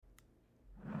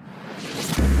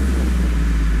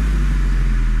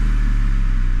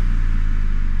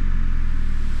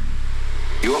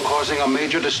causing a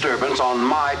major disturbance on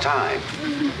my time.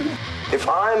 If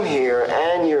I'm here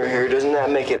and you're here, doesn't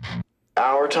that make it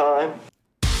our time?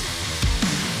 The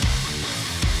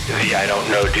I Don't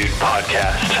Know Dude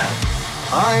podcast.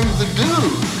 I'm the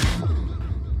dude.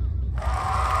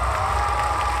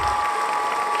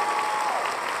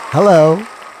 Hello.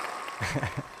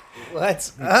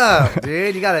 What's up,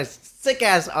 dude? You got a sick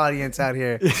ass audience out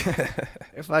here.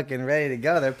 They're fucking ready to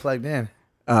go. They're plugged in.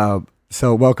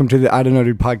 So welcome to the I Don't Know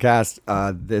Dude podcast.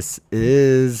 This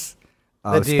is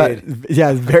The dude.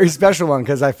 a very special one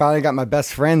because I finally got my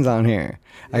best friends on here.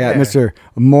 I got Yeah. Mr.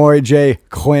 Maury J.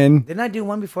 Quinn. Didn't I do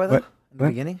one before though? What? In the What?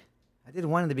 beginning? I did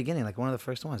one in the beginning, like one of the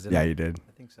first ones, didn't Yeah, I? you did.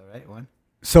 I think so, right? One.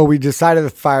 So we decided to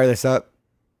fire this up.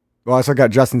 We also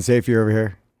got Justin Safey over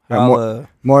here. Got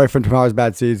Maury from Tomorrow's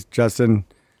Bad Seeds. Justin,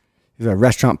 he's a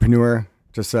restaurantpreneur.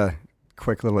 Just a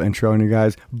quick little intro on you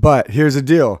guys. But here's the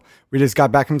deal. We just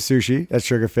got back from sushi at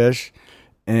Sugarfish.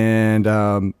 And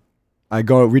I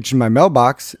go reach in my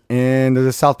mailbox and there's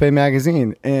a South Bay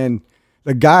magazine. And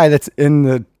the guy that's in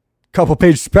the couple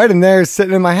page spread in there is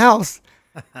sitting in my house.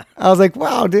 I was like,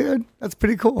 wow, dude, that's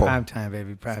pretty cool. Prime time,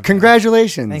 baby. Prime time.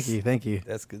 Congratulations. Thank you.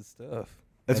 That's good stuff.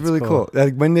 That's That's really cool. cool.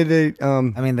 Like, when did they, I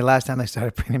mean, the last time they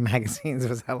started printing magazines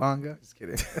was how long ago? Just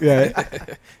kidding. yeah,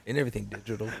 And everything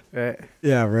digital. Right.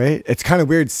 yeah, right? It's kind of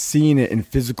weird seeing it in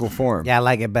physical form. Yeah, I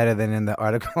like it better than in the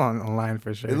article online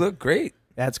for sure. It looked great.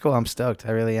 That's cool. I'm stoked.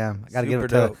 I really am. I got to give Super it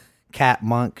to dope. Kat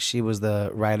Monk. She was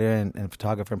the writer and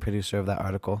photographer and producer of that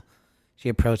article. She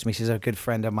approached me. She's a good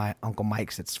friend of my Uncle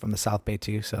Mike's. It's from the South Bay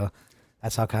too. So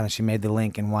that's how kind of she made the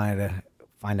link and wanted to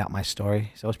find out my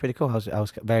story. So it was pretty cool. I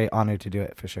was very honored to do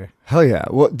it for sure. Hell yeah.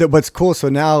 Well, what's cool, so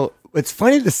now, it's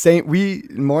funny the same,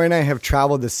 Maury and I have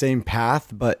traveled the same path,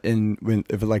 but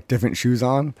with like different shoes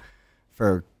on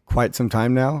for quite some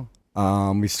time now.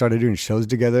 We started doing shows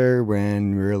together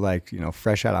when we were like,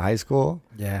 fresh out of high school.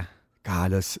 Yeah.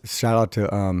 God, shout out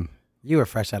to, You were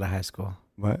fresh out of high school.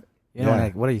 what? You know,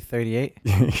 like, what are you, 38?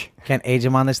 Can't age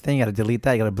him on this thing? You got to delete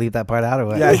that? You got to bleep that part out or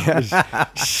what? Yeah.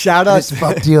 Shout out. Just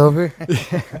fucked you over?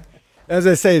 As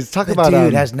I say, talk The about,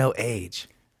 dude has no age.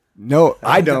 no,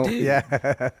 I don't. Yeah.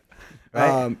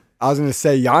 Right? I was going to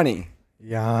say Yanni.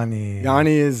 Yanni.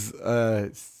 Yanni is a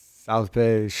South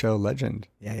Bay show legend.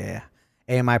 Yeah.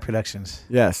 AMI Productions.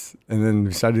 Yes. And then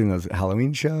we started doing those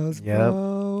Halloween shows. Yep.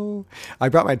 Whoa. I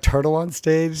brought my turtle on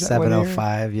stage. that one year.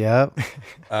 705, yep.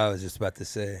 I was just about to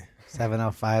say.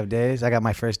 705 days. I got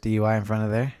my first DUI in front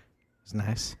of there. It's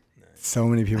nice. So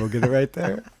many people get it right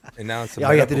there. And now it's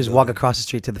All you have to do is walk across the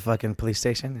street to the fucking police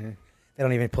station. They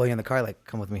don't even pull you in the car. Like,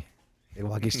 come with me. They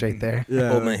walk you straight there. Yeah.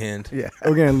 Hold my hand. Yeah.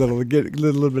 We're getting get a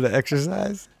little bit of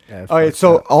exercise. Yeah, All right. fucked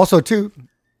So up. also too,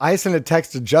 I sent a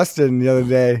text to Justin the other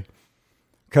day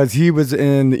because he was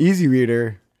in the Easy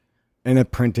Reader and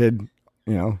it printed,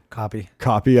 Copy.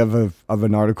 copy of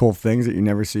an article of things that you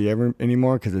never see ever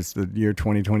anymore because it's the year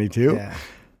 2022. Yeah.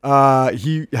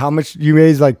 How much you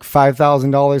raised? Like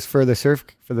 $5,000 for the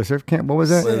surf camp. What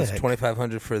was it? Well, it was Sick.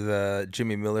 $2,500 for the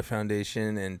Jimmy Miller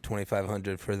Foundation and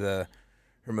 $2,500 for the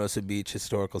Hermosa Beach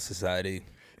Historical Society.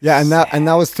 Yeah, and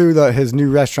that was through his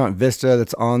new restaurant Vista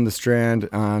that's on the Strand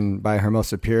by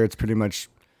Hermosa Pier. It's pretty much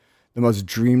the most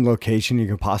dream location you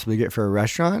could possibly get for a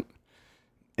restaurant.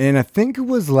 And I think it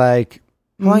was like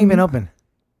How long you been open?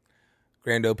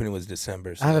 Grand opening was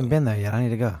December. So I haven't been there yet. I need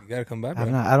to go. You gotta come by, I bro.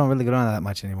 have not. I don't really go down that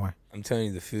much anymore. I'm telling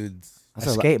you, the food's. I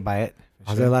skate by it.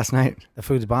 I was there last night. The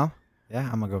food's bomb? Yeah,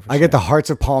 I'm going to go for I sure. get the Hearts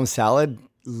of Palm salad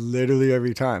literally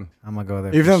every time. I'm going to go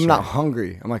there Even for if I'm sure. not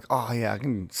hungry. I'm like, oh yeah, I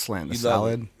can slam the You love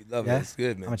salad. it. You love Yeah? it. It's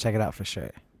good, I'm man. going to check it out for sure.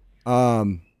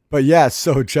 But yeah,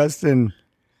 so Justin,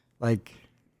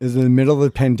 is in the middle of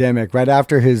the pandemic, right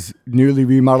after his newly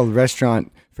remodeled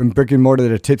restaurant from brick and mortar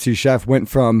to Tipsy Chef went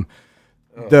from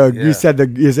yeah. you said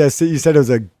it was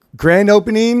a grand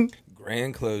opening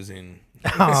Grand closing.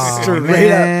 Oh, straight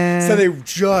man. up. So they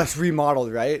just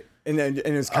remodeled, right? And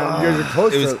it was kind of you guys were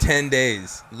close. It was for- 10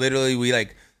 days. Literally, we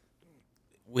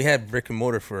had brick and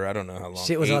mortar for I don't know how long.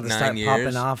 Shit was 8, about to 9 start years.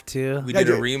 popping off too. We Yeah, did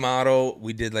a dude. remodel.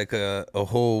 We did like a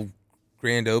whole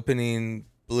grand opening,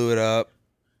 blew it up.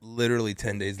 Literally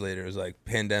 10 days later, it was like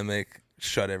pandemic,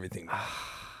 shut everything down.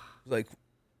 Like,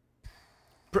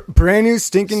 brand new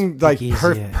stinking Speakeasy,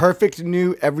 yeah. perfect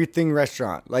new everything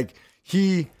restaurant. Like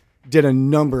he did a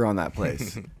number on that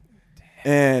place.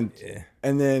 And yeah.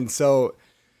 and then so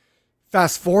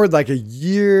fast forward like a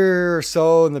year or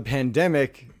so in the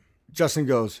pandemic, Justin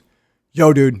goes,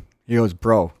 "Yo, dude," he goes,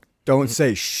 "Bro, don't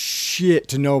say shit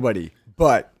to nobody,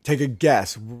 but take a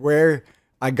guess where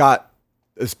I got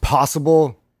is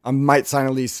possible. I might sign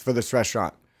a lease for this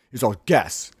restaurant." He's all,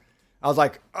 "Guess." I was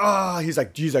like, "Oh," he's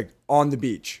like, on the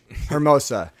beach,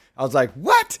 Hermosa. I I was like,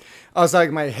 what? I was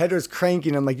like, my head was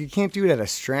cranking. I'm like, you can't do it at a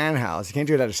Strand house. You can't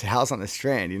do it at a house on the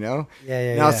Strand, you know? Yeah.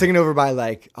 And I was thinking over by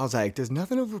I was like, there's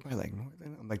nothing over by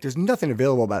Northern. I'm like, there's nothing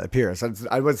available by the pier. So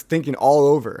I was thinking all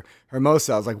over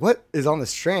Hermosa. I was like, what is on the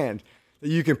Strand that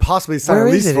you can possibly sign Where a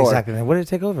is lease it for? exactly? What did it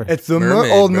take over? It's the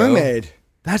Mermaid, old bro. Mermaid.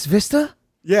 That's Vista?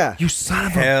 Yeah. You son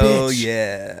of a Hell bitch.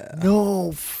 yeah.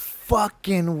 No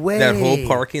fucking way. That whole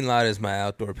parking lot is my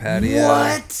outdoor patio.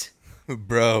 What?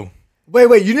 Bro.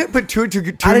 Wait, you didn't put two. I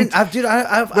didn't.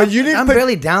 I'm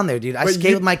barely down there, dude. I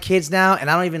skate with my kids now, and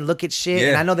I don't even look at shit. Yeah.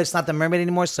 And I know that's not the Mermaid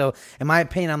anymore. So, in my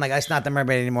opinion, I'm like, it's not the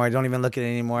Mermaid anymore. I don't even look at it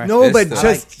anymore. No, but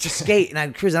Vista. just skate and I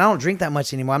cruise. And I don't drink that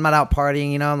much anymore. I'm not out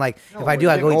partying. You know, I'm like, if I do,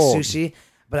 I go eat old. sushi.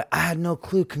 But I had no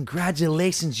clue.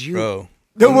 Congratulations, you, Bro.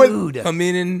 dude. Come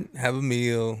in and have a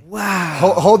meal. Wow.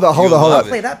 Hold You'll on. love I'll it.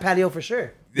 play that patio for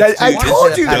sure. I Dude,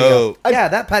 told this you. is dope. Yeah,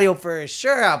 that patio for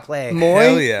sure. I'll play.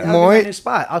 Hell yeah. That'll be my new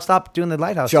spot. I'll stop doing the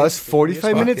lighthouse. Just dude.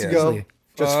 45 minutes yeah. ago. Easily.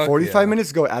 Just Fuck 45 yeah.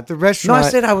 minutes ago at the No, restaurant. I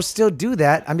said I would still do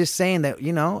that. I'm just saying that,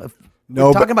 you know, if No,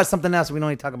 we're but- talking about something else we don't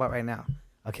need to talk about right now.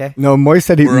 Okay? No, Moy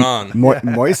said he. We're on.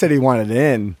 Moy said he wanted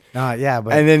in, Yeah,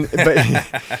 but and then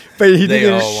but he They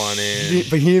didn't. all want in.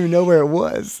 But he didn't even know where it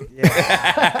was.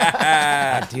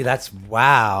 dude, that's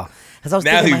wow. As I was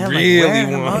Now thinking he in my head, really like,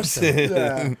 where in wants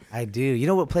Hermosa? it. I do. You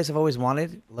know what place I've always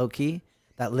wanted? Low key,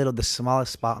 the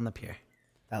smallest spot on the pier.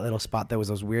 That little spot. There was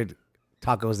those weird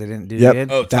tacos they didn't do Yep.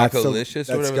 good. Oh, That's Taco the- Licious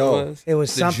or let's whatever go. it was. It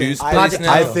was The something. juice I- place Project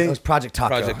now? I Taco. think- It was Project Taco.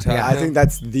 Project Yeah. Taco. I think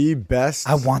that's the best.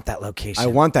 I want that location. I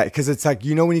want that because it's like,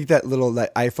 you know, when you get that little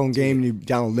iPhone game and you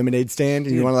download lemonade stand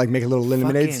and you Dude, want to like make a little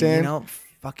lemonade fucking, stand. You know,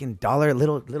 fucking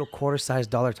little quarter-sized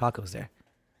dollar tacos there.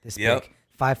 This Yep. big.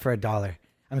 5 for $1.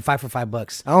 I mean, 5 for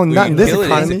 $5. Oh, Where not you in this kill it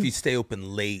is economy, if you stay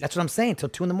open late. That's what I'm saying. Till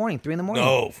 2 in the morning, 3 in the morning.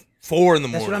 No, 4 in the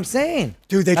morning. That's what I'm saying.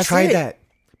 dude. They That's tried it. that.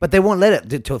 But they won't let it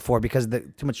do till 4 because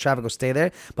too much traffic will stay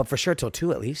there. But for sure till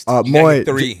 2 at least. You gotta Moy, get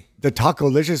 3. the Taco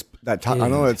Licious. I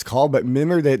don't know what it's called, but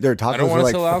remember their tacos don't were wanna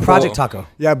like sell alcohol. Project Taco.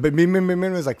 yeah, but remember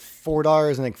it was like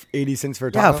 $4 and like 80 cents for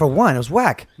a taco. Yeah, for one, it was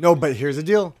whack. No, but here's the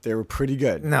deal. They were pretty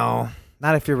good. No,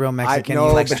 not if you're real Mexican. know,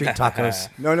 You like but- street tacos.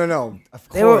 No. Of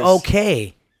They were course.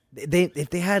 okay. If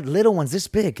they had little ones this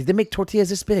big, they make tortillas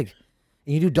this big,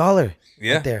 and you do $1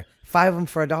 Yeah. right there. 5 of them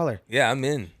for $1. Yeah, I'm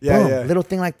in. Yeah, Boom, yeah. little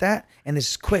thing like that, and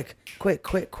it's quick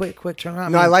turn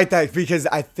around. No, I like that because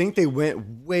I think they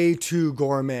went way too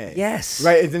gourmet. Yes.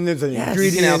 Right, and then there's an Yes. You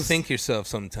ingredients. can outthink yourself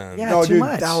sometimes. Yeah. No, too dude,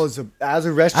 much. that was as a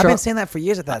I've restaurant. been saying that for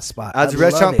years at that spot. As a I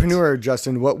love restaurantpreneur,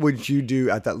 Justin, what would you do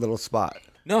at that little spot?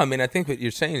 No, I mean, I think what you're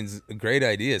saying is a great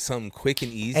idea. Something quick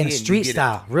and easy. And you street get it-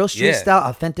 style, real street Yeah. style,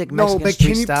 authentic No, Mexican but street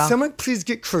can you style. someone please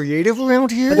get creative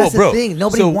around here? But that's Well, bro, the thing.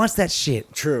 Nobody so- wants that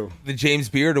shit. True. The James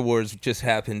Beard Awards just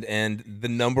happened, and the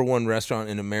 #1 restaurant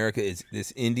in America is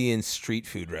this Indian street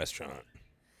food restaurant.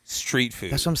 Street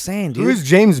food. That's what I'm saying, dude. Who's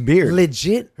James Beard?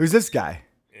 Legit. Who's this guy?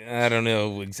 I don't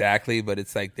know exactly, but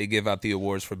it's like they give out the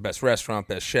awards for best restaurant,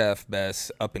 best chef,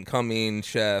 best up and coming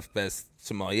chef, best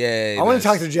sommelier. I want best- to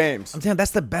talk to James. I'm telling you,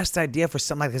 that's the best idea for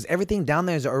something like this. Everything down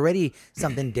there is already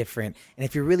something different. And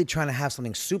if you're really trying to have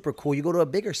something super cool, you go to a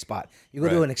bigger spot. You go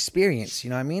to Right. an experience.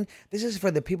 You know what I mean? This is for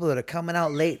the people that are coming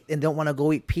out late and don't want to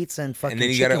go eat pizza and fucking And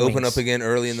then you got to chicken open wings. up again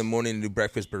early in the morning and do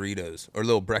breakfast burritos or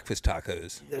little breakfast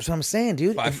tacos. That's what I'm saying,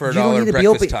 dude. 5 If for you don't $1 need to be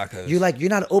breakfast open. tacos. You're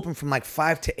not open from like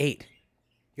 5 to 8.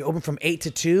 You're open from 8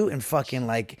 to 2 and fucking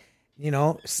like, 7 They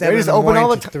in just the open morning all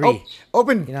the to time. 3.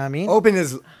 Open. You know what I mean? Open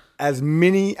as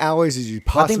many hours as you I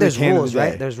possibly think there's can. rules, in the day.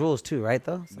 right? There's rules too, right?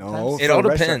 Though. Sometimes? No. It For all a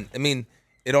restaurant. depends. I mean,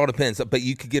 it all depends. But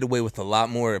you could get away with a lot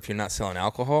more if you're not selling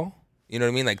alcohol. You know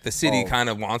what I mean? Like the city kind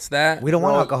of wants that. We don't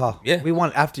want alcohol. Yeah. We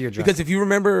want after you're drunk. Because if you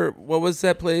remember, what was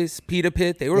that place? Pita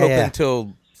Pit. They were Yeah, open yeah.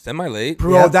 until semi-late.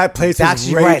 Bro, Yeah. that place That's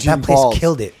was right. raging That place balls.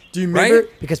 killed it. Do you Right? remember?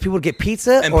 Because people would get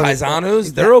pizza And or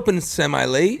Paisanos, they're open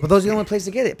semi-late. Well, those are the only place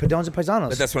to get it. Padones and Paisanos.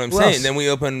 But that's what I'm Who saying. else? Then we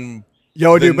open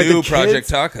Yo, the dude, but new the Project kids,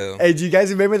 Taco. Hey, do you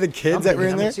guys remember the kids that were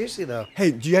in there? Seriously though.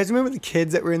 Hey, do you guys remember the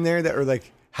kids that were in there that were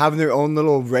like having their own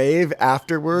little rave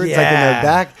afterwards, like in Yeah. their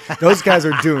back? Those guys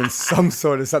are doing some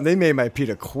sort of something. They made my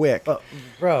pita quick.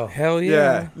 Bro, Hell yeah.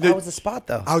 yeah. that was the spot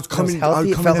though. I was It coming- healthy. I was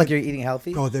It coming felt down- like you're eating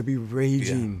healthy. Bro, they'd be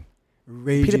raging.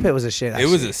 Pita Pit was a shit. It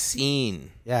was actually. a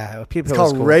scene. Yeah, Pita Pit It's was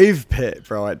called cool. Rave Pit,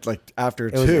 bro. At like after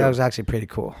It was, 2. that was actually pretty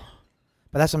cool.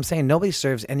 But that's what I'm saying. Nobody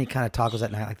serves any kind of tacos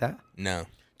at night like that. No.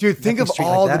 Dude, think Nothing of street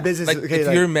all like the that. businesses. Like, okay, if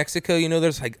like, you're in Mexico,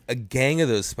 there's like a gang of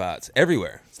those spots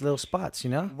everywhere. It's little spots, you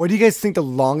know. what do you guys think the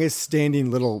longest standing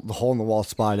little hole in the wall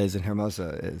spot is in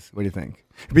Hermosa is? What do you think?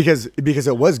 Because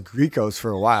it was Grieco's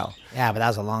for a while. Yeah, but that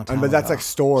was a long time. But that's ago. like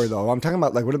store though. I'm talking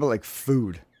about like what about like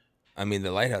food? I mean,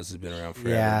 the Lighthouse has been around forever,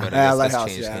 Yeah. but Yeah, I guess that's Lighthouse,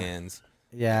 changed yeah. hands.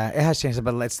 Yeah, it has changed,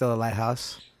 but it's still a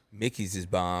lighthouse. Mickey's is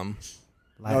bomb.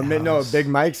 No, Big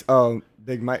Mike's. Oh,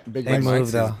 Big Mike. They Mike's.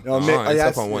 moved though. No, It's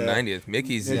up on 190th.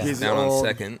 Mickey's is down on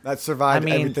second. That I survived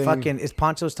mean, everything. fucking is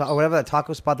Poncho's or whatever that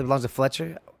taco spot that belongs to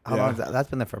Fletcher. How long is that? That's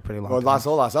been there for a pretty long Well, time. Las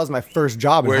Olas. That was my first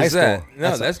job in high Where's school. that?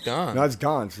 No, that's gone. No, it's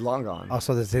gone. It's long gone.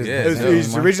 Also, this is Yeah, It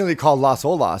was originally called Las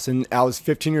Olas, and I was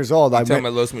 15 years old. I You talking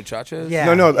went, about Los Muchachos?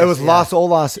 Yeah. no, it yes, was yeah. Las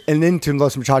Olas and into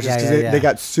Los Muchachos Yeah, because yeah. they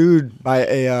got sued by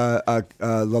the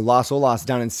Las Olas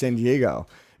down in San Diego.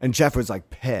 And Jeff was like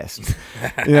pissed,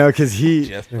 because he.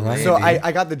 Jeff So Blandy.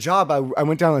 I got the job. I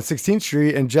went down on 16th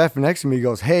Street, and Jeff next to me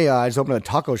goes, "Hey, I just opened a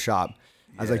taco shop."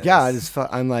 I was like, "Yeah,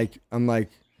 I'm like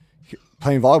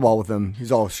playing volleyball with him."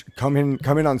 He's all, "Come in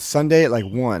on Sunday at like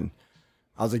 1."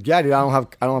 I was like, "Yeah, dude, I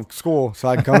don't have school, so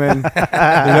I can come in."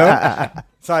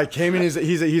 So I came in.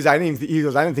 He goes, "I didn't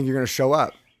think you're gonna show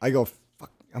up." I go, "Fuck,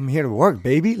 I'm here to work,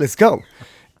 baby. Let's go."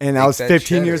 And I was that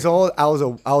 15 cheddar. years old. I was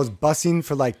bussing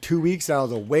for like 2 weeks, and I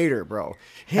was a waiter, bro.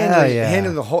 Hell yeah.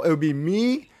 Handling the whole. It would be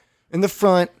me in the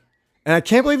front, and I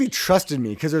can't believe he trusted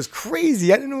me because it was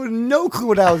crazy. I didn't know, no clue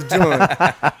what I was doing.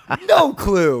 No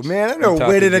clue, man. I never talking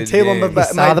waited at a good table. game. But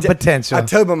You saw the potential. I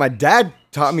tell you, but my dad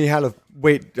taught me how to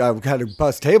wait, how to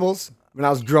bus tables when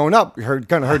I was growing up. Learn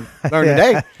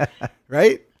today,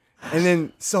 right? And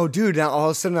then, so dude, now all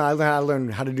of a sudden I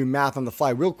learned how to do math on the fly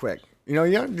real quick. You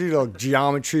don't do the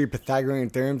geometry, Pythagorean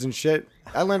theorems and shit.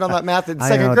 I learned all that math in I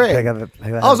second know, grade. pick up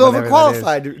I was whatever that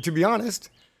overqualified, to be honest.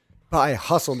 But I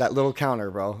hustled that little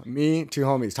counter, bro. Me, two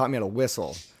homies taught me how to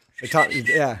whistle. They taught,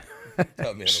 yeah. Taught me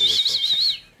how to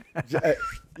whistle.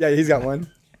 Yeah, he's got one.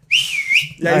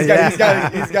 Yeah,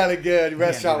 he's got a good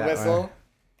restaurant whistle.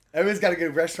 Everyone's got a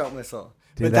good restaurant whistle.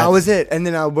 Dude, but that was it. And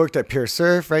then I worked at Pure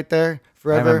Surf right there I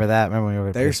forever. remember that. Remember when you were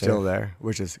at They're Pure Surf? still there,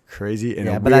 which is crazy in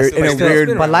Yeah, a but weird, that's in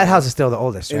a but Lighthouse is still the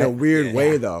oldest, right? in a weird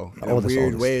way though. In a Oldest,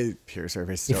 weird oldest. way, Pure Surf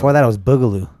is still. Before that, it was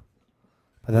Boogaloo,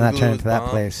 but then that Boogaloo turned was into that bomb.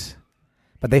 place.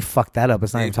 But they fucked that up.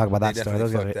 Let's not They- even talk about they that story. definitely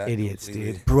Those guys fucked are that idiots,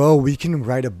 completely. dude. Bro, we can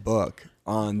write a book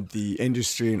on the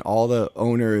industry and all the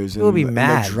owners and We'll be the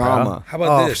mad, drama. bro. How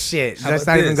about Oh this? shit! How Let's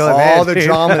about not even this? go there. All the dude.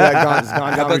 drama has gone How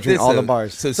down about between this? all the though?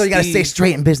 bars. So you gotta stay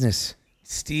straight in business.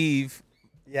 Steve.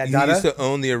 Yeah, he Dada? used to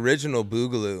own the original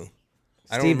Boogaloo.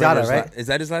 I don't Steve remember Dada, his right? Is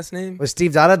that his last name? Was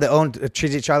Steve Dada that owned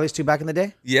Trinity Charlie's too back in the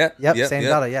day? Yeah. Yep, same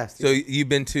Dada, yeah. So you've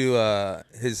been to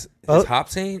his Oh. Hop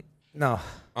Saint No.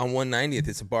 on 190th.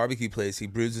 It's a barbecue place. He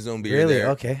brews his own beer Really? there.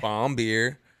 Okay. Bomb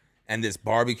beer, and this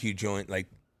barbecue joint, like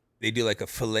they do like a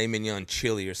filet mignon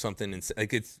chili or something. And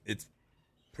like it's I pretty.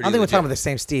 don't think we're talking about the legit.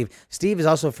 same Steve. Steve is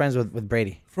also friends with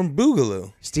Brady. From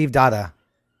Boogaloo. Steve Dada.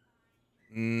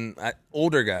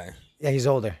 Older guy. Yeah, he's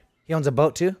older. He owns a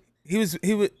boat too. He was.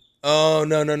 Oh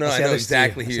no! That's I the know other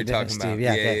exactly Steve. who That's you're a talking different about. Steve.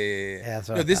 Yeah, Yeah, yeah, okay. yeah. Yeah, that's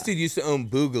what No, I this thought. dude used to own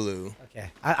Boogaloo.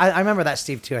 Okay, I remember that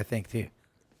Steve too. I think too.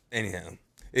 Anyhow,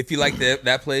 if you like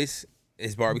that place,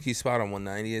 his barbecue spot on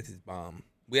 190th is bomb.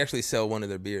 We actually sell one of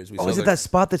their beers. We Oh, sell is it their- that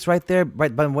spot that's right there,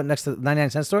 right by what next to the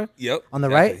 99-cent store? Yep. On the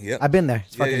exactly, right? Yep. I've been there.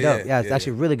 It's Yeah, fucking yeah, dope. Yeah, it's yeah,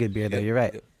 actually really good beer there. Yep, You're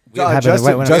right. yep. Uh, Happened Justin-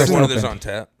 right when I Justin- first One of theirs opened. on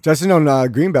tap. Justin on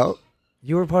Greenbelt.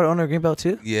 You were part owner of Greenbelt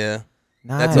too? Yeah.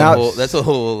 Nice. That's a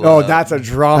whole. Oh, that's a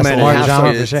drama. That's and a a lot of half.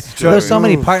 drama for it's sure. true. There's so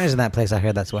many Oof. partners in that place. I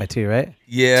heard that's why too, right?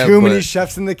 Yeah. Too many but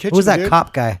chefs in the kitchen. Who's that dude.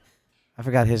 cop guy? I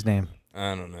forgot his name.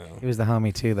 I don't know. He was the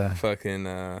homie too. Fucking.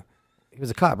 He was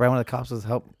a cop, right? One of the cops was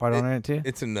help part owner in it too.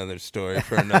 It's another story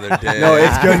for another day. No,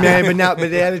 it's good, man. But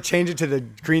they had to change it to the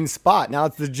green spot. Now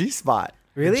it's the G spot.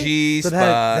 Really? G So spot.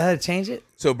 they had to change it.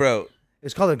 So, bro,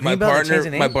 It's called a my Greenbelt. They changed partner, the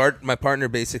name? my partner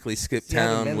basically skipped See, I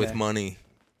haven't town been with there. money,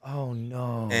 Oh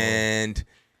no. and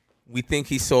we think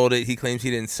he sold it. He claims he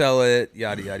didn't sell it.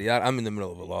 Yada yada yada. I'm in the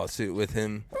middle of a lawsuit with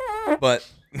him, but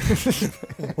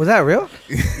Was that real?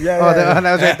 Yeah, Oh, yeah,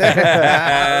 that was right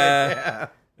there.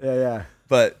 yeah.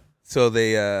 But so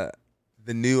they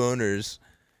the new owners,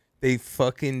 they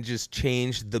fucking just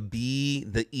changed the B,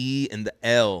 the E, and the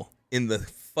L in the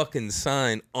fucking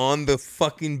sign on the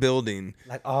fucking building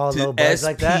Like all to low bars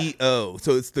like that. SPO.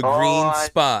 So it's the green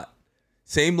spot.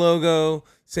 Same logo,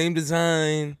 same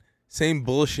design, same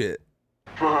bullshit.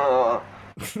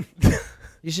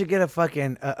 You should get a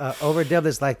fucking overdub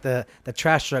that's like the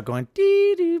trash truck going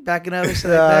dee dee backing up and shit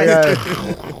like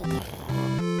that.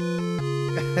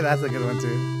 That's a good one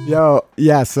too. Yo,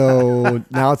 yeah. So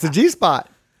now it's a G spot.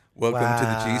 Welcome to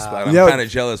the G spot. I'm Yo. kind of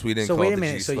jealous we didn't So call wait it a the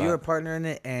minute. G So spot. you were a partner in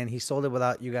it, and he sold it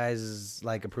without you guys'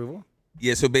 like approval.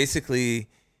 Yeah, so basically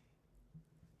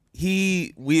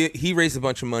he raised a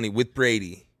bunch of money with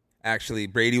Brady. Actually,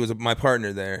 Brady was my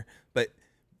partner there. But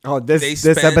Oh, They this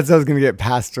spent- episode's gonna get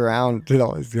passed around. You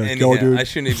know, it's like, anyhow, yo, dude. I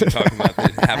shouldn't even talk about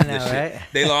this, half of I this know, shit. right?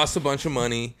 They lost a bunch of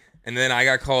money, and then I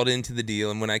got called into the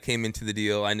deal. And when I came into the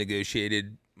deal, I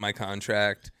negotiated my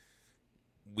contract.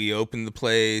 we opened the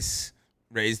place,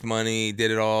 raised money,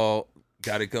 did it all,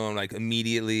 got it going like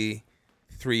immediately.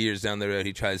 3 years down the road,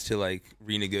 he tries to like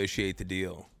renegotiate the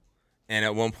deal. And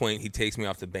at one point, he takes me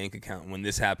off the bank account. When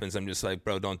this happens, I'm just like,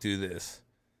 bro, don't do this.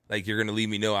 Like, you're going to leave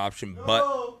me no option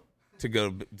but to go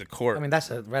to the court. I mean, that's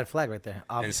a red flag right there.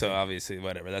 Obviously. And so, obviously,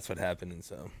 whatever. That's what happened. And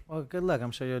so. Well, good luck.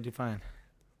 I'm sure you'll do fine.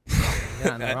 You're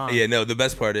not in the wrong. Yeah, no, the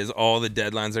best part is all the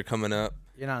deadlines are coming up.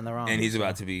 You're not in the wrong. And he's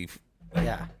about to be.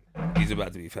 Yeah. He's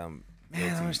about to be found. Man, I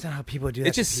don't understand how people do that.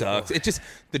 It just sucks. It just,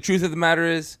 the truth of the matter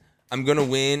is, I'm going to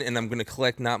win and I'm going to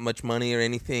collect not much money or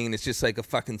anything. And it's just like a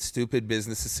fucking stupid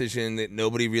business decision that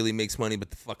nobody really makes money but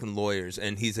the fucking lawyers.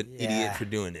 And he's an idiot for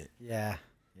doing it. Yeah.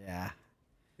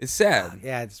 It's sad.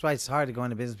 Yeah, that's why it's hard to go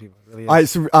into business, people. It really is. All right,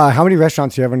 so how many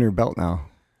restaurants do you have under your belt now?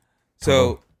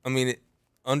 So, I mean,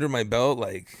 under my belt,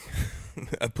 like,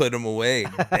 I put them away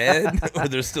dead or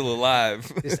they're still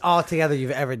alive. Just all together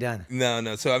you've ever done.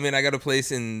 No. So, I mean, I got a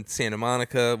place in Santa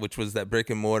Monica, which was that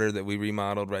brick and mortar that we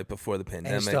remodeled right before the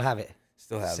pandemic. And you still have it.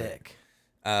 Still have Sick.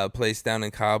 it. Place down in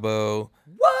Cabo.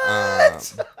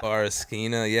 What? Bar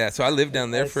Esquina. Yeah. So I lived down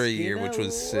there for a year, which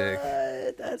was sick.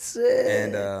 That's sick.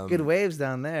 And good waves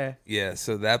down there. Yeah.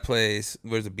 So that place,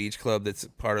 there's a beach club that's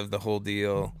part of the whole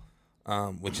deal,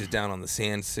 which is down on the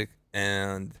sand.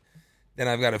 And then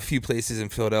I've got a few places in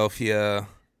Philadelphia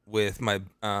with my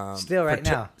Still right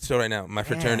now. My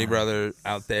fraternity brother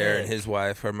out there and sick. his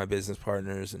wife are my business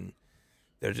partners, and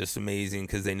they're just amazing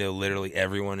because they know literally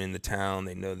everyone in the town.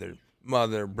 They know their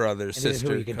mother, brother, And sister,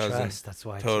 who you can cousin. trust. That's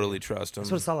why. Totally trust them.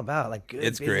 That's what it's all about. Like good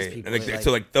It's business great. people. And Like,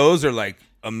 so like those are like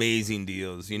amazing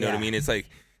deals. You know what I Yeah. mean? It's like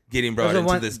getting brought those are into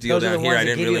one- this deal those are down the here. ones I that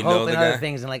didn't give you really hope know the and other guy.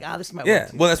 things and like, oh, this might Yeah.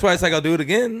 work. Well, that's why it's like I'll do it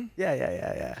again.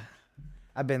 Yeah.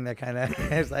 I've been there kind of.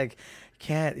 It's like,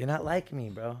 you're not like me,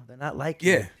 bro. They're not like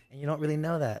you. Yeah. And you don't really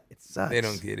know that. It sucks. They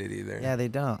don't get it either. Yeah, they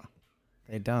don't.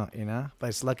 You know? But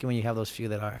it's lucky when you have those few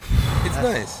that are. It's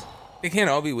nice. They can't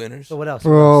all be winners. So what else?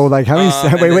 Bro, like how many?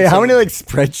 and then how some- many like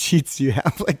spreadsheets do you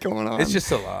have like going on? It's just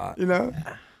a lot. you know.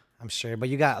 I'm sure. But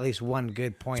you got at least one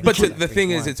good point. But Like, the thing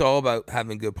big is, one. it's all about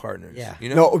having good partners. Yeah. You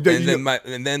know. No,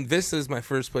 and then Vista is my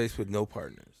first place with no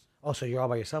partners. Oh, so you're all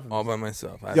by yourself? in All this? by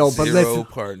myself. I have Yo, but zero listen.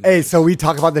 partners. Hey, so we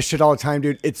talk about this shit all the time,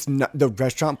 dude. It's not the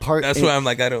restaurant part. That's ain't- why I'm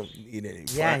like, I don't need any.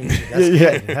 Yeah, partners. that's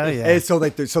good. Hell yeah. Hey, so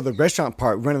like the restaurant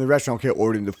part, running the restaurant, okay,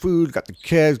 ordering the food, got the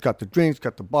kids, got the drinks,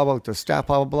 got the blah blah, the staff,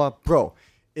 blah blah blah. Bro,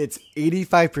 it's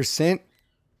 85%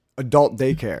 adult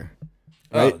daycare.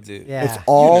 Right? Oh, dude. Yeah. It's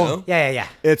all. You know. Yeah.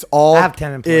 It's all. I have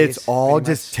 10 employees. It's all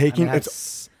pretty just much. taking. I mean,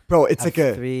 it's bro. It's I like have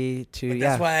a. 3, 2. But Yeah.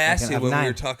 that's why I asked you have when we 9.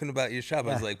 were talking about your shop.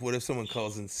 I was Yeah. like, what if someone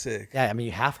calls in sick? Yeah, I mean,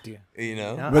 you have to. You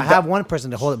know? You know? But I have one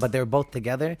person to hold it, but they were both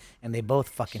together, and they both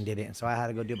fucking did it, and so I had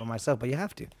to go do it by myself. But you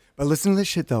have to. But listen to this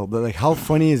shit though. But like, how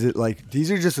funny is it? Like,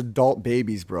 these are just adult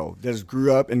babies, bro. That just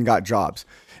grew up and got jobs.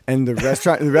 And the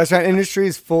restaurant industry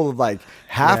is full of like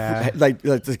half, like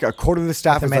a quarter of the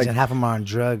staff is Imagine like. half of them are on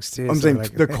drugs too. I'm so saying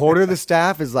like, the quarter of the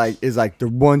staff is like the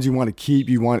ones you want to keep.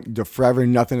 You want the forever,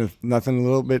 nothing a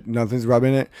little bit, nothing's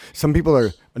rubbing it. Some people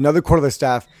are another quarter of the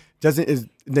staff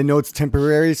they know it's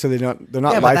temporary, so they're not yeah, but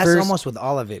lifers. that's almost with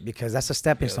all of it because that's a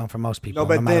stepping stone for most people. No,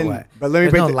 but no matter then- what. but let me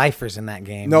There's break no the- lifers in that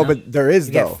game. No, you know? but there is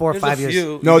you though. get 4 or There's 5 a years.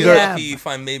 few. No, you there- get lucky, you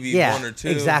find maybe Yeah, one or two.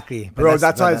 exactly. But Bro,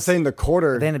 that's why I'm saying the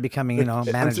quarter. They end up becoming,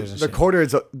 managers and The shit. quarter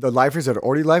is the lifers that are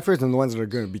already lifers and the ones that are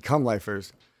going to become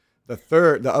lifers.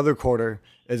 The other quarter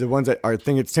is the ones that are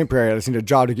think it's temporary. I just need a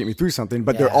job to get me through something,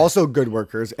 but they're Yeah. also good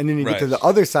workers. And then you get to Right. the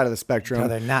other side of the spectrum, No,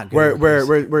 they're not good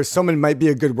where someone might be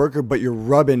a good worker, but you're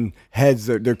rubbing heads.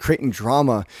 They're creating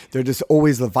drama. They're just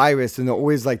always the virus, and they're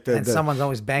always like And someone's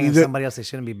always banging the- somebody else they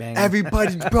shouldn't be banging.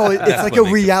 everybody, bro. It's That's like what a makes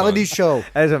it reality fun. show.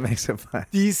 That's what makes it fun.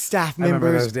 These staff I remember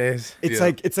members, those days. It's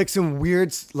Yeah. like some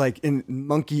weird like in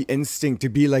monkey instinct to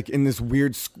be like in this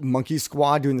weird monkey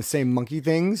squad doing the same monkey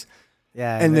things,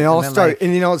 Yeah, and they all then, start like,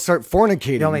 and they all start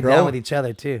fornicating, you're only bro. down with each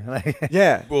other too. Like,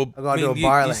 Yeah, Well, I'll go to a you,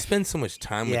 bar, you like- spend so much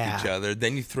time Yeah. with each other,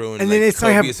 then you throw in And then they like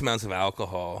start copious having- amounts of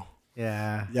alcohol.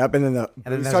 yeah. Yep, and then And then it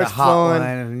there's a starts hot flowing. one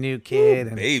and a new kid.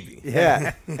 And, Baby.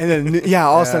 Yeah, and then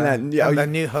all of a sudden that and the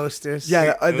new hostess.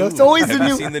 that's Ooh, always have the you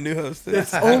new. seen the new hostess?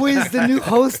 It's always the new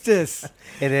hostess.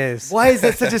 It is. Why is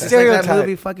that such a It's like stereotype? that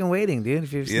movie fucking Waiting, dude.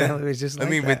 If you've seen that movie, it's just like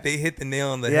I mean, that. but they hit the nail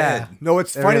on the Yeah. head. No,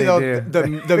 it's They funny really though.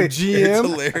 do. The GM It's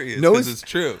hilarious knows 'cause it's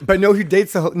true. But know who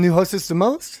dates the new hostess the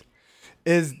most?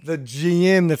 Is the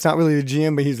GM that's not really the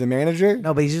GM, but he's the manager.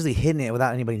 No, but he's usually hitting it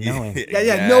without anybody knowing.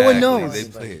 Yeah, no one Exactly. knows.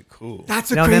 They play it cool. That's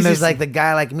the No, and craziest. then there's like the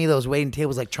guy like me that was waiting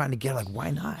tables, like trying to get like, why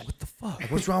not? What the fuck?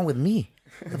 Like, what's wrong with me?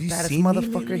 The you fattest seen me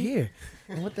motherfucker lately? here.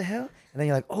 And what the hell? And then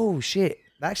you're like, oh shit,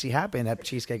 That actually happened at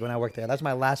Cheesecake when I worked there. That's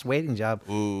my last waiting job.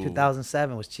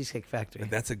 2007 was Cheesecake Factory.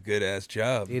 That's a good ass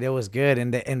job. Dude, it was good.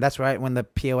 And that's right when the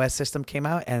POS system came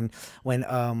out and when,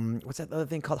 what's that other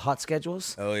thing called? Hot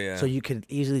schedules? Oh, yeah. So you could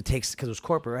easily take, because it was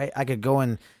corporate, right? I could go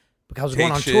and, because I was Take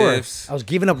going on shifts. tour. I was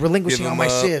giving up, relinquishing Give all 'em my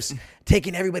up. shifts,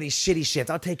 taking everybody's shitty shift.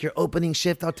 I'll take your opening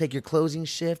shift. I'll take your closing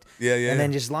shift. Yeah, yeah. And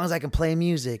then just as long as I can play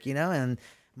music, you know? And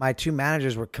my two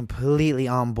managers were completely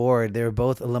on board. They were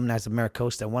both alumni of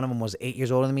Maricosta. One of them was 8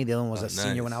 years older than me. The other one was a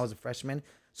senior when I was a freshman.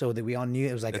 So that we all knew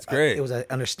it was like That's great. it was an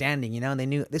understanding, you know. And they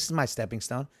knew this is my stepping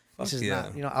stone. This is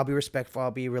not, you know. I'll be respectful.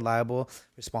 I'll be reliable,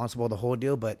 responsible, the whole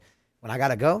deal. But when I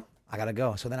gotta go, I gotta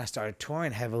go. So then I started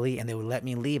touring heavily, and they would let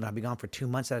me leave, and I'd be gone for 2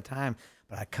 months at a time.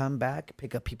 But I come back,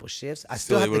 pick up people's shifts. I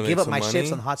still have able to to give make up my some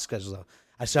shifts money? on hot schedules though.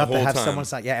 I still have The to whole have time. someone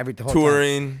sign. Yeah, the whole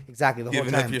Touring, time. Exactly, the whole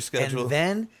giving time. up your schedule. And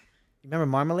then, you remember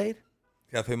Marmalade?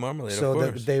 Cafe Marmalade, So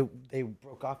of course. they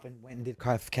broke off and went and did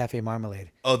Cafe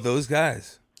Marmalade. Oh, those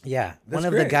guys. Yeah, one That's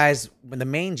of the great. guys, when the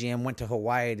main GM went to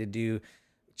Hawaii to do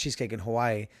cheesecake in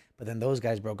Hawaii, but then those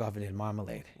guys broke off and did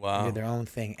Marmalade. Wow. They did their own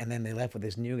thing, and then they left with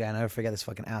this new guy. I never forget this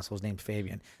fucking asshole's name,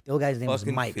 Fabian. The old guy's name was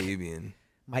Fucking Mike. Fabian.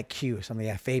 Mike Q or something.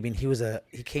 Yeah, Fabian.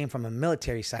 He came from a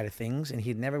military side of things, and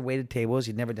he'd never waited tables.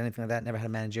 He'd never done anything like that. Never had a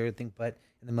managerial thing, but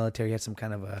in the military, he had some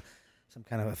kind of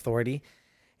authority.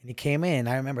 And he came in.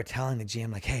 I remember telling the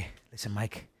GM like, "Hey, listen,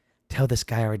 Mike, tell this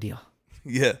guy our deal.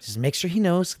 Yeah. Just make sure he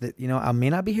knows that, you know, I may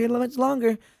not be here much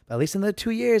longer, but at least another 2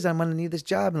 years, I'm going to need this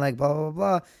job," and like, blah, blah,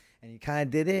 blah. And he kind of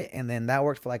did it. And then that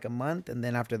worked for like a month. And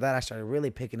then after that, I started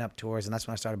really picking up tours. And that's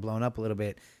when I started blowing up a little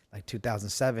bit, like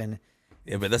 2007.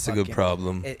 Yeah, but that's a good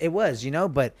problem. It was, you know,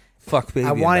 but Fuck Fabian,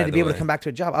 I wanted by to the be able way. to come back to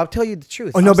a job. I'll tell you the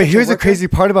truth. Oh no, I'm but such a here's the worker. crazy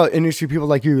part about industry people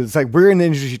like you. It's like we're in the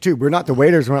industry too. We're not the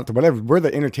waiters. We're not the whatever. We're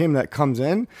the entertainment that comes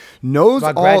in, knows So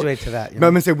I all. graduate to that, you But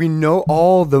I'm know? gonna say we know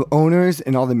all the owners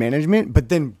and all the management, but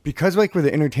then because like we're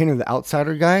the entertainer, the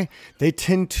outsider guy, they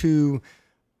tend to,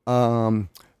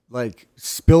 like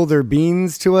spill their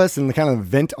beans to us and kind of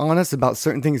vent on us about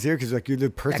certain things here because like you're the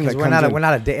person that Because comes in. we're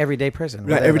not a everyday person.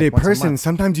 We're not there, everyday like, once a person. month.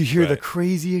 Sometimes you hear the Right.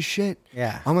 craziest shit.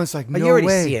 Yeah. Almost like But no you already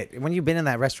way. see it. When you've been in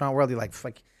that restaurant world, you're like,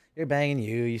 fuck, you're banging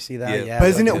you see that. Yeah. Yeah. But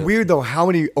isn't like, it weird though how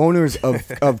many owners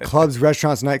of clubs,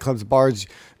 restaurants, nightclubs, bars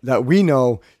that we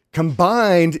know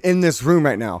combined in this room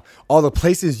right now? All the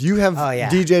places you have Oh, yeah.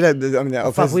 DJ'd at. I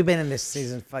mean, Fuck, we've been in this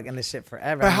season, fucking this shit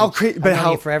forever. But how cra- but I've known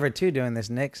how- you forever too, doing this,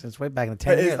 Nick, since way back in the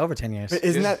 10 But years, is- over 10 years. But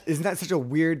isn't that such a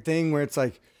weird thing where it's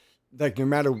like no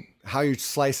matter how you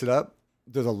slice it up,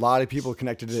 there's a lot of people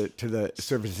connected to the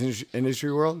service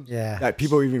industry world. Yeah. That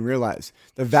people even realize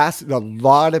a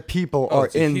lot of people Oh, are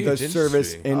it's a in the huge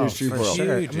service industry. industry For world.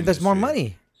 sure. I Huge mean, there's more industry.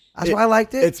 money. That's why I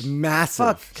liked it. It's massive.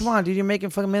 Fuck, come on, dude. You're making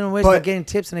fucking minimum wage But- by getting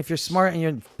tips, and if you're smart and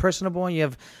you're personable and you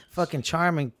have fucking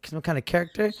charm and some kind of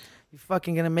character, you're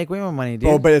fucking gonna make way more money, dude.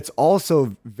 Oh, but it's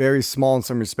also very small in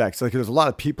some respects. Like there's a lot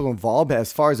of people involved, but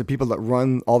as far as the people that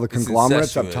run all the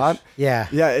conglomerates up top, incestuous. Yeah.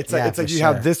 it's like Yeah, it's like for you sure.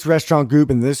 have this restaurant group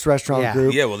and this restaurant Yeah.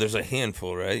 group. Yeah, well, there's a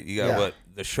handful, right? You got Yeah. what?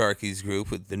 The Sharkies group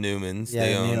with the Newmans. Yeah,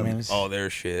 they the own Newmans. all their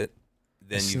shit.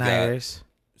 Then The you Snyders. got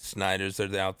Snyder's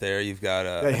are out there. You've got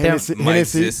Hennessy- Mike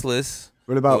Hennessy. Zislis.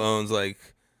 What about- who owns like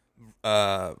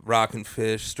Rock and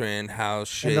Fish, Strand House,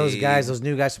 Shade. And those guys, those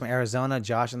new guys from Arizona,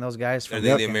 Josh and those guys Are from they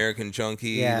the fucking- American Junkie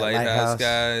Yeah, Lighthouse, Lighthouse.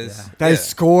 guys? Yeah. That is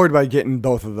scored by getting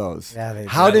both of those. Yeah, they-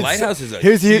 How Yeah, did Lighthouse is a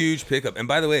here's the- huge pickup. And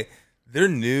by the way, their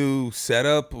new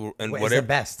setup and It's the whatever,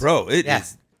 best. bro, it is Yeah.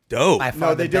 dope. by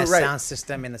far they the do it best right. sound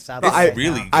system in the South. It's right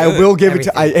really now. I good. will give it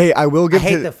to I will I give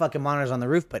hate to the fucking monitors on the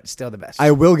roof, but still the best.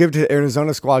 I will give to the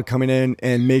Arizona squad coming in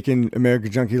and making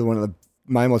American Junkie one of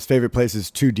my most favorite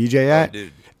places to DJ at.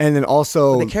 dude. And then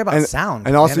also But they care about and, sound.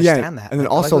 and They also understand that. and then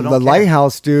Like, also people the don't care.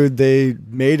 Lighthouse, dude. They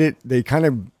made it. They kind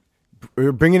of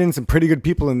were bringing in some pretty good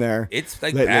people in there. It's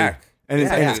like lately. back. and it's,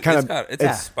 Yeah, and yeah. it's kind It's of got- it's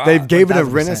a spot. they've gave it a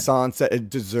 1000%. renaissance that it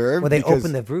deserved. Well, they because-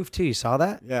 opened the roof too. You saw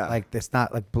that? Yeah. Like it's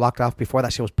not like blocked off before.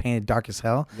 That shit was painted dark as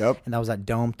hell. Yep. And that was that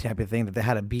dome type of thing that they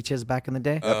had at beaches back in the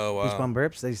day. Oh, wow. Goosebump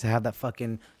Burps. They used to have that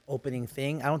fucking opening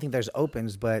thing. I don't think there's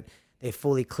opens, but they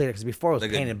fully cleared it because before it was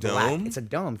Like a painted black. dome? It's a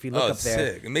dome. If you look Oh, up it's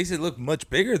there, sick. It makes it look much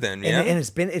bigger then, yeah? and it's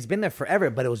been there forever,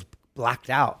 but it was blacked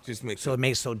out. Just makes so it- it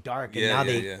makes it so dark. And Yeah, now yeah,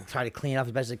 they yeah. try to clean it up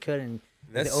as best they could, and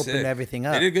That's they opened sick. everything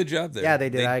up. They did a good job there. Yeah, they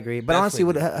did. They I agree. But honestly,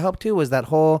 what definitely did. helped too was that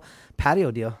whole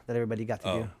patio deal that everybody got to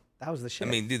Oh. do. That was the shit. I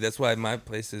mean, dude, that's why my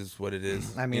place is what it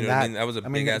is. I mean, you know that, what I mean? That was a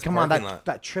big ass come parking on, lot.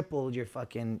 that tripled your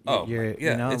fucking, Oh, your,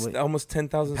 yeah, you know, it's with- almost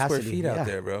 10,000 square capacity, feet yeah. out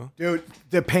there, bro. Dude,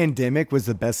 the pandemic was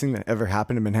the best thing that ever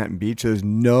happened in Manhattan Beach. There's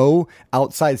no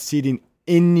outside seating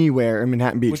anywhere in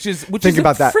Manhattan Beach. Which is Think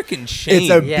about that. Freaking shame.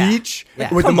 It's a Yeah. beach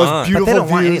Yeah. with the Come most on. beautiful But they don't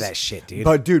views. want any of that shit,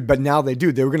 dude. But now they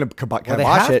do. They were gonna they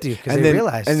wash have it, to, 'cause and they then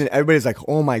realized. and then everybody's like,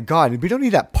 "Oh my god, we don't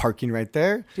need that parking right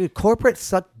there." Dude, corporate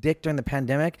sucked dick during the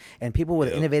pandemic, and people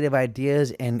with innovative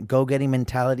ideas and go-getting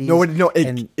mentalities.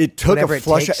 It took whatever a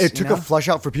flush. takes, It took you a know? fneed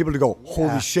out for people to go. Holy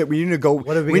Yeah. shit, we need to go.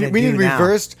 What are we we gonna need do to now?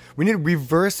 reverse. We need to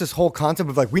reverse this whole concept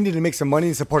of like we need to make some money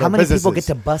and support How our many businesses. people get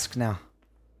to busk now?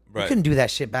 Right. I couldn't do that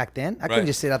shit back then. I couldn't Right.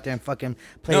 just sit out there and fucking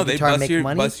play No, a they guitar and bust make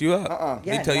money. bust you up.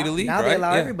 Yeah, They tell you now- to leave, Now right? they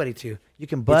allow Yeah. everybody to. You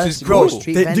can is bust, cool. go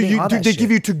street vending, all that they shit.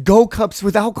 give you to-go cups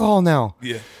with alcohol now.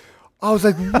 Yeah, I was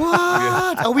like,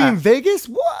 what? Are we in Vegas?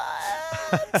 What?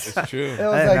 it's true. I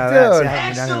was I didn't like, know that. See, dude. I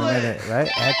haven't done it in a minute,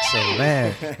 right?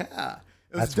 Excellent.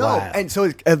 It was That's dope. wild. And so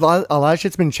a lot of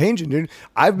shit's been changing, dude.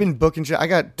 I've been booking shit. I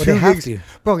got Well, 2 they have gigs. to.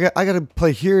 Bro, I got to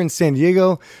play here in San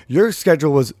Diego. Your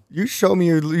schedule was, you showed me,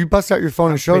 you bust out your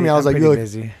phone and showed me. I was I'm like, pretty look,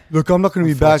 busy. look, I'm not going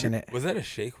to be back. Fortunate. Was that a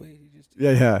shake weight you just did?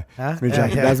 Yeah, yeah. Huh? That's me Yeah,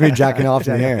 jacking, yeah. that's me jacking off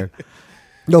in the air.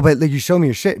 No, but like you show me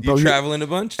your shit, bro. You traveling a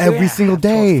bunch? too? every single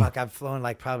day. Fuck, I've flown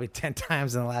like probably 10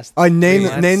 times in the last. Name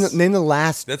 3 months. the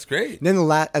last. That's great. Name the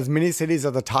last as many cities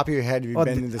at the top of your head you've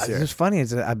been in this year. It's funny.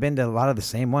 I've been to a lot of the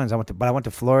same ones. I went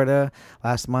to Florida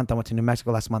last month. I went to New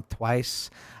Mexico last month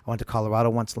twice. I went to Colorado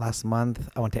once last month.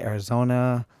 I went to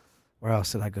Arizona. Where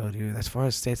else did I go, dude? As far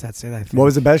as states, I'd say that. I think. What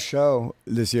was the best show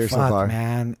this year so Fuck, far?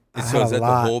 man. I So had is a that the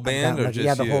lot. whole band or yeah,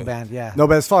 just the you? whole band. Yeah. No,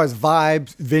 but as far as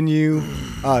vibes, venue,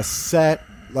 set,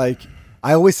 like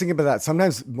I always think about that.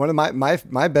 Sometimes one of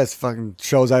my best fucking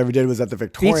shows I ever did was at the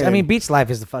Victorian. Beach life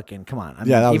is the fucking come on. I mean,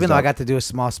 Yeah, that was even though I dope. got to do a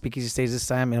small speakeasy stage this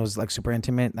time and it was like super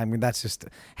intimate. I mean, that's just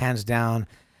hands down.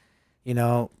 You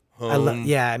know,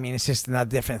 I mean, it's just a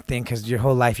different thing because your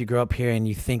whole life you grow up here and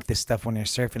you think this stuff when you're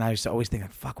surfing. I used to always think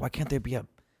like, fuck, why can't there be a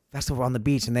festival on the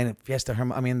beach? And then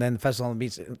then the festival on the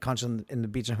beach, Concha in the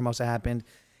beach in Hermosa happened.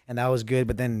 And that was good,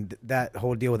 but then that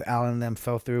whole deal with Alan and them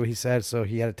fell through. He said so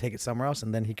he had to take it somewhere else,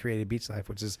 and then he created Beach Life,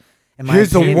 which is, in my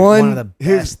Here's the opinion, one- one of the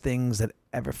here's- best things that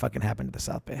ever fucking happened to the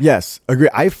South Bay. Yes, agree.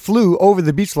 I flew over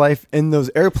the Beach Life in those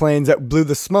airplanes that blew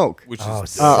the smoke Which Oh,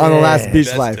 is sick. on the last Sick. Beach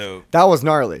That's Life. dope. That was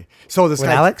gnarly. So this With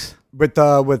guy Alex? with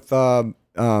no.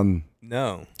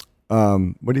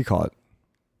 what do you call it?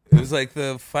 It was like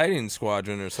the fighting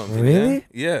squadron or something. Really?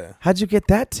 Yeah. How'd you get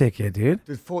that ticket, dude?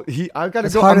 I got to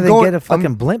It's go. harder I'm than going, get a fucking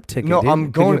I'm, blimp ticket. No, dude.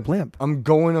 I'm Could you going. a blimp. I'm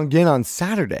going again on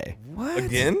Saturday. What?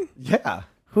 Again? Yeah.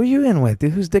 Who you in with,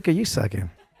 dude? Whose dick are you sucking?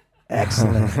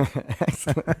 Excellent.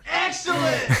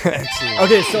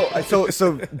 Okay,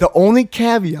 so the only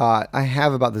caveat I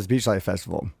have about this Beach Life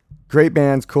Festival, great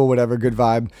bands, cool, whatever, good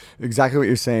vibe. Exactly what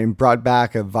you're saying. Brought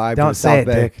back a vibe to Don't the say South it,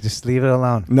 Bay. Dick. Just leave it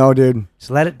alone. No, dude.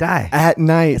 Just let it die. At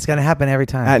night, It's gonna happen every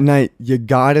time. at night, you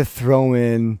gotta throw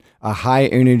in a high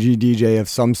energy DJ of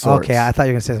some sort. Okay, I thought you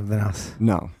were gonna say something else.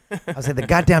 No. I was like, the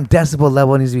goddamn decibel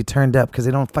level needs to be turned up because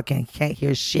they can't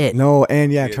hear shit. No, and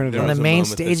yeah, turn it there On down. the was a main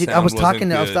moment the stage, I sound was wasn't talking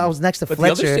to, good. I was next to But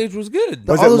Fletcher. the other stage was good.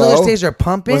 Was all it those low? other stages are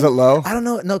pumping. Was it low? I don't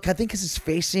know. No, I think because it's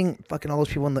facing fucking all those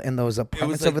people in those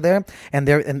apartments like- over there, and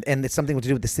it's something to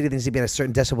do with the city. They need to be at a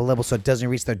certain decibel level so it doesn't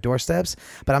reach their doorsteps.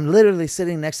 But I'm literally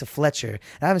sitting next to Fletcher, and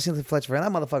I haven't seen Fletcher, and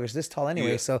that motherfucker's this tall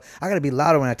anyway. Yeah. So I gotta be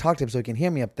louder when I talk to him so he can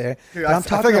hear me up there. Dude, But I I'm feel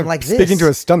talking like to him I'm like this, speaking to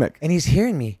his stomach. and he's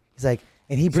hearing me. He's like.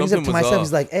 And he brings Something up to was myself. off.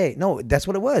 He's like, "Hey, no, that's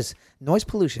what it was. Noise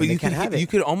pollution. But they you can't have it." you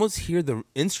could almost hear the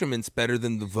instruments better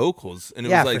than the vocals, and it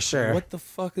Yeah, was for like, sure. what the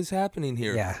fuck is happening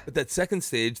here? Yeah. But that second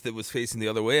stage that was facing the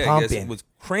other way, I guess, Pumping. was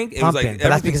crank. It Pumping, was like but that's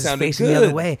everything because it's sounded facing good. the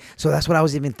other way. So that's what I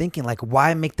was even thinking. Like,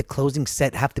 why make the closing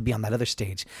set have to be on that other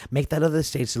stage? Make that other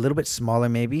stage a little bit smaller,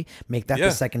 maybe. Make that Yeah.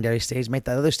 the secondary stage. Make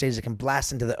that other stage that can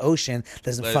blast into the ocean.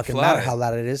 Doesn't Let it fucking fly. matter how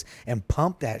loud it is, and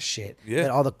pump that shit. Yeah.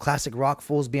 Let all the classic rock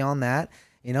fools be on that.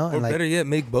 You know, Or and like better yet,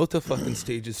 make both the fucking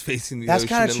stages facing the That's ocean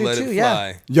kinda and true let too, it yeah.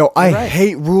 fly. Yo, I right.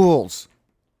 hate rules.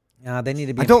 they need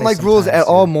to be. I in don't place like rules sometimes, at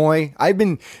all, dude. Moy.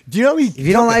 Do you know me? If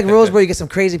you don't like rules, bro, you get some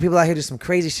crazy people out here do some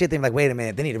crazy shit. They're like, wait a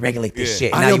minute, they need to regulate this Yeah.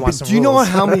 shit. I Now know, you want but some do you know rules.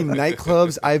 how many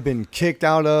nightclubs I've been kicked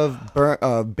out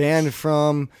of, banned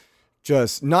from,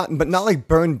 just not like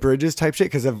burned bridges type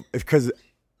shit because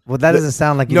Well, that doesn't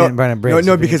sound like you no, didn't burn a bridge.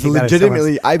 No, If you because keep that as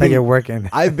legitimately, someone's- you're working.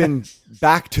 I've been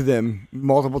back to them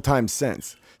multiple times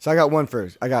since. So I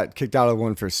got kicked out of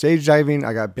one for stage diving.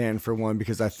 I got banned for one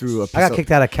because I threw a. I got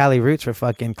kicked out of Cali Roots for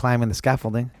fucking climbing the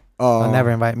scaffolding. Oh. They'll never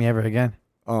invite me ever again.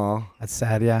 Oh, That's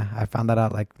sad. Yeah, I found that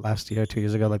out like last year, 2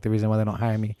 years ago. Like the reason why they don't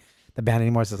hire me, the band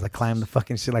anymore, is I climb the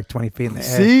fucking shit like 20 feet in the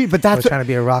air. see, but I that's was trying to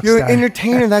be a rock You're star. an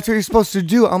entertainer. That's what you're supposed to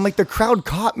do. I'm like the crowd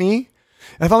caught me.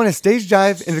 If I'm in a stage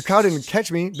dive and the crowd didn't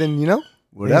catch me, then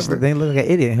whatever. They look like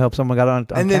an idiot. Help someone got on.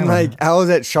 And then camera. like I was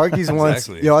at Sharky's once.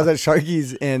 Exactly. I was at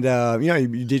Sharky's and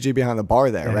you DJ behind the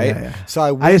bar there, right? Yeah. So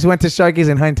I I just went to Sharky's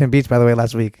in Huntington Beach, by the way,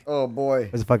 last week. oh boy.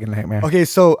 It was a fucking nightmare. Okay,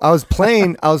 so I was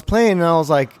playing, and I was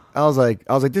like,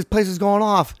 this place is going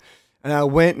off, and I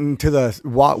went into the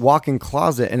walk-in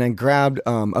closet and I grabbed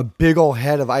a big old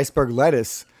head of iceberg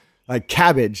lettuce, like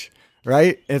cabbage,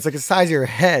 right? And it's like the size of your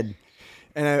head,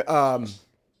 and I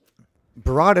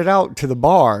brought it out to the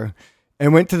bar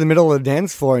and went to the middle of the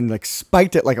dance floor and like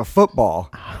spiked it like a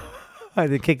football.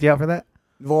 They kicked you out for that?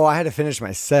 Well, I had to finish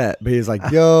my set, but he's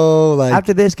like, "Yo, like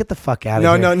After this, get the fuck out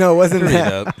of here. no, it wasn't Hurry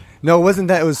that. up. No, it wasn't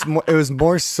that. It was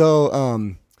more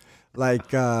so like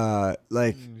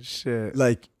Shit.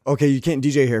 like okay, you can't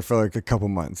DJ here for like a couple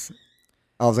months.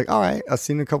 I was like, all right, I'll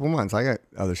see you in a couple months. I got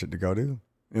other shit to go to.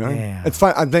 You know, Damn. it's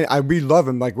fine. We love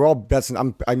him. Like we're all best.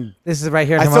 I'm This is right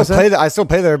here in I still Hermosa? play there. I still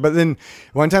play there. But then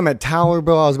one time at Tower,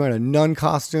 bro, I was wearing a nun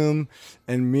costume,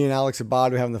 and me and Alex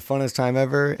Abad were having the funnest time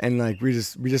ever. And like we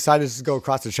decided to just go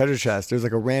across the treasure chest. It was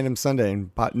like a random Sunday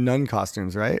and bought nun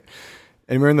costumes, right?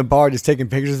 And we're in the bar just taking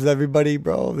pictures of everybody,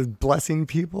 bro. Just blessing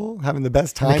people, having the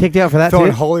best time. They kicked you out for that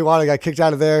Throwing too? holy water. Got kicked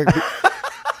out of there.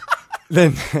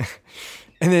 then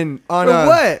and then on For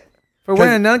what? For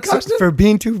wearing a nun costume? for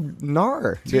being too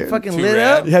gnar. You dude. fucking Too lit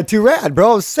rad. up? Yeah, too rad,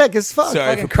 bro. I was sick as fuck.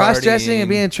 Sorry Fucking for cross-dressing partying. and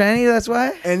being tranny, that's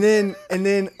why? And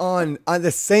then on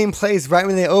the same place, right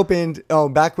when they opened,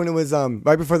 back when it was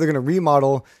right before they're gonna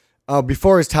remodel,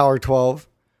 before it was Tower 12,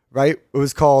 right? It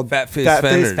was called Fat Face Fat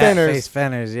Fenners. Face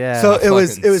Fenners, yeah. So A it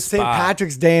was fucking St. spot.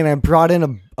 Patrick's Day, and I brought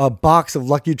in a box of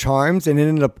Lucky Charms, and it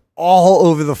ended up all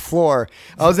over the floor.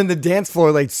 I was in the dance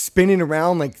floor, like spinning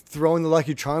around, like throwing the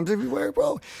Lucky Charms everywhere,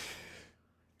 bro.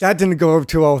 That didn't go over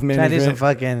too well with Can I do some management.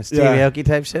 fucking Stevie Yeah. Aoki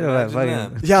type shit? Or what?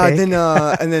 Imagine Fucking Yeah, cake?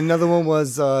 and then another one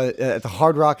was at the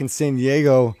Hard Rock in San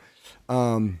Diego. You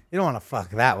don't want to fuck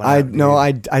that one. I up, dude. no,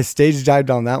 I stage dived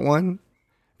on that one,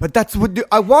 but that's what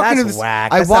I walk That's into this.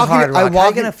 whack. I That's walk the Hard in. Rock. I How walk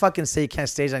you gonna in. fucking say you can't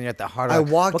stage on you at the Hard I Rock?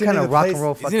 walked what kind into of the rock place- and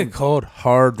roll Isn't fucking? it called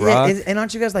Hard Yeah, Rock? and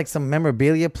aren't you guys like some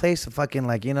memorabilia place? Fucking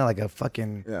like like a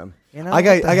fucking. Yeah. You know, I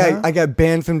got what the hell? I got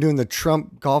banned from doing the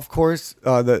Trump golf course,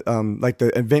 like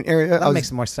the event area. That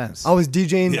makes more sense. I was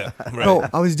DJing. Yeah, right. No,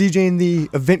 I was DJing the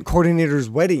event coordinator's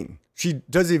wedding. She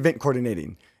does the event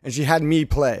coordinating, and she had me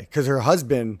play because her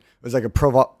husband was like a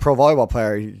pro volleyball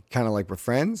player. He kind of like were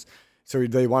friends, so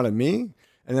they wanted me.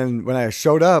 And then when I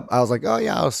showed up, I was like, oh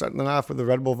yeah, I was starting off with the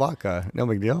Red Bull vodka, no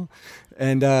big deal.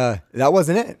 And that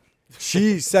wasn't it.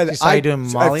 She said, She saw you doing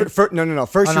Molly? No. First,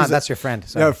 Oh, she no, was that's your friend.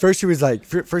 Sorry. No, first she was like,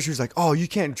 oh, you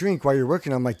can't drink while you're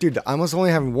working. I'm like, dude, I must only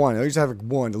having one. I usually have like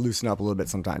one to loosen up a little bit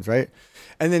sometimes, right?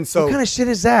 And then so, What kind of shit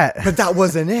is that? but that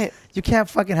wasn't it. You can't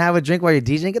fucking have a drink while you're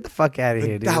DJing. Get the fuck out of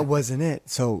here, dude. That wasn't it.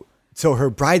 So her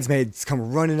bridesmaids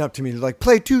come running up to me. They're like,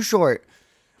 play Too Short.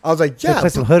 I was like, They yeah,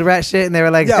 played some hood rat shit, and they were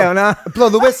like, "Hell no." blow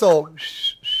the whistle,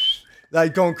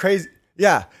 like going crazy.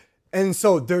 Yeah, and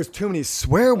so there's too many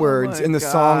swear words in the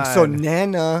song. So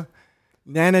God.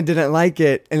 Nana didn't like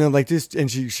it, and then like this, and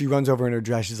she runs over in her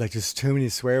dress. She's like, "There's too many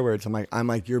swear words." I'm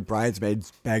like, your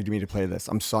bridesmaids begged me to play this.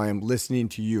 I'm sorry. I'm listening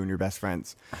to you and your best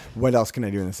friends. What else can I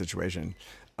do in this situation?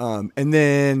 And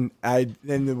then her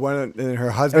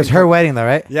It husband. was her wedding, though,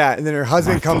 right? Yeah, and then her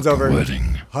husband comes over.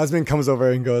 Husband comes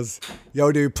over and goes,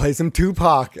 "Yo, dude, play some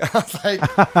Tupac."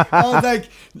 I was like,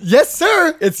 "Yes,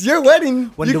 sir. It's your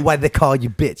wedding." Wonder why they call you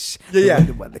bitch. Yeah.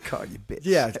 Wonder why they call you bitch.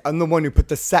 Yeah, I'm the one who put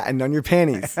the satin on your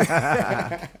panties.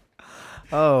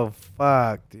 Oh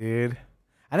fuck, dude.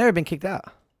 I never been kicked out.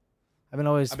 I've been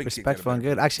always I've been kicked respectful out and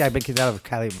good. Actually, I've been kicked out of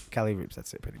Cali Roops.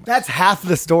 That's it, pretty much. That's half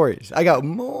the stories. I got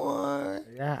more.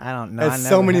 Yeah, I don't know. There's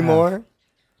so many more.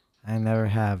 I never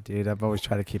have, dude. I've always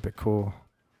tried to keep it cool.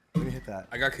 Let me hit that.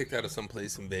 I got kicked out of some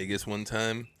place in Vegas one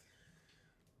time.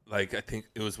 Like, I think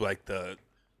it was like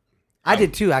I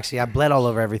did too, actually. I bled all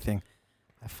over everything.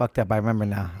 I fucked up. I remember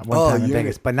now. One Oh, time in you're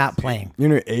Vegas, but not playing. You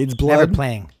know AIDS Never blood?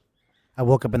 playing. I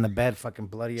woke up in the bed, fucking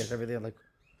bloody as everything. I'm like,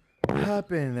 what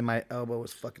happened? And then my elbow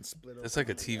was fucking split open. That's like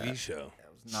a TV show.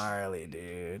 It was gnarly,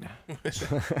 dude.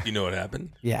 You know what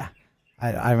happened? Yeah.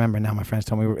 I remember now. My friends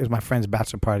told me it was my friend's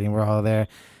bachelor party, and we're all there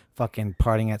fucking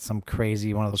partying at some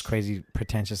crazy, one of those crazy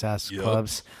pretentious ass Yup.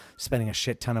 clubs, spending a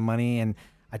shit ton of money. And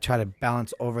I try to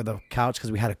balance over the couch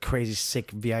because we had a crazy sick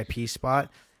VIP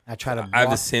spot. I try to I have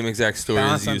the walk- same exact story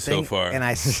balance as you on so thing, far. and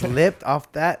I slipped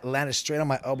off that, landed straight on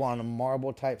my elbow on a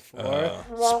marble type floor,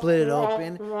 split it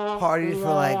open, partied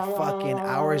for like fucking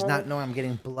hours, not knowing I'm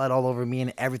getting blood all over me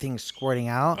and everything's squirting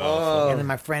out. And then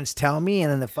my friends tell me,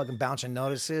 and then the fucking bouncer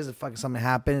notices, if fucking something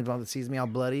happened, sees me all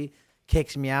bloody,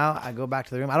 kicks me out. I go back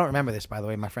to the room. I don't remember this, by the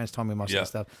way. My friends told me most of the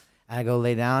stuff. I go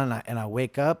lay down and I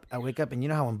wake up. And you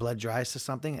know how when blood dries to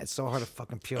something, it's so hard to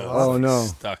fucking peel off. Oh no!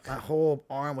 Stuck. My whole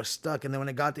arm was stuck, and then when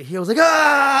it got to here, I was like,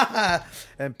 ah,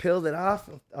 and peeled it off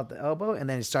the elbow, and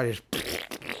then it started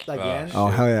again. Oh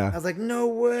hell I yeah! was like, no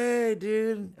way,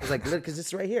 dude. I was like, look, because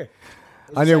it's right here.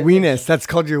 On your weenus. That's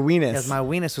called your weenus. Because my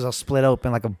weenus was all split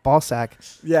open like a ball sack.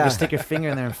 Yeah. You just stick your finger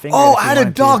in there and finger. Oh, it if I you had a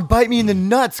wanted to. dog bite me in the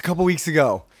nuts a couple weeks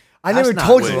ago. I That's never not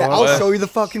told you cool. that. What? I'll show you the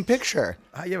fucking picture.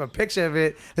 You have a picture of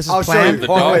it. This is I'll show planned. you. The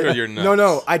dog Wait. or your nuts?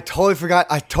 No. I totally forgot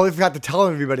to tell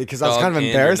everybody because I was Dog kind of and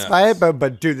your embarrassed by it. nuts.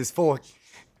 But dude, this full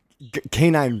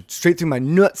canine straight through my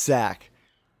nut sack.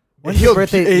 When's your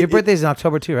birthday? Your birthday's in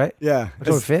October too, right? Yeah.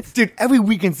 October It's- 5th? Dude, every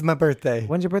weekend's my birthday.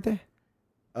 When's your birthday?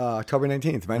 October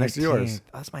 19th. Right next to yours. 19th.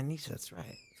 Oh, that's my niece. That's right.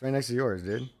 It's right next to yours,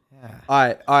 dude. Yeah.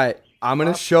 All right. I'm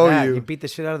gonna show Matt, you. You beat the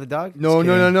shit out of the dog? No.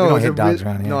 Just kidding. We don't It's hit dogs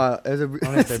around here. No, it's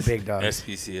Only if they're big dogs.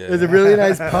 SPCA. It's a really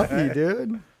nice puppy,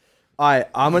 dude. All right,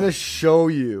 I'm gonna show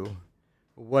you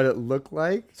what it looked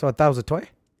like. So I thought it was a toy.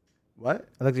 What,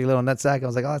 I looked at your little nutsack. I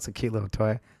was like, oh, that's a cute little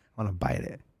toy. I want to bite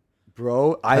it.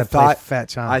 bro? I I play thought. Fat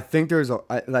Chomp. I think there's I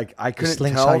You couldn't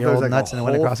slingshot tell if your there was old like nuts a and it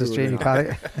went hole across the through street. it. You caught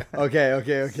it. Okay.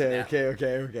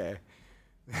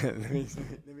 let me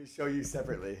show you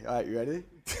separately. All right, you ready?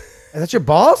 Is that your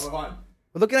balls? Hold on.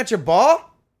 We're looking at your ball?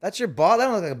 That's your ball? That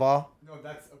don't look like a ball. No,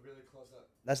 that's a really close up.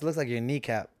 That looks like your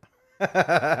kneecap.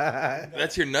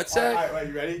 That's your nutsack? All right,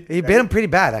 you ready? He bit him pretty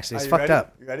bad, actually. It's Are you fucked ready?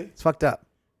 up. You ready? It's fucked up.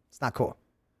 It's not cool.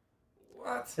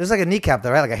 What? It looks like a kneecap,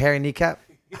 though, right? Like a hairy kneecap.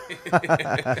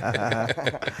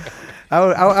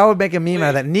 I would make a meme out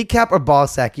of that. Kneecap or ball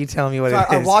sack? You tell me what So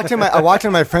it is. I walked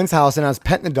in my friend's house and I was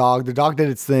petting the dog. The dog did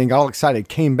its thing, got all excited,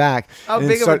 came back. How and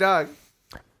big of a start- dog?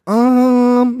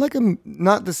 Like a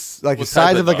not this like What the size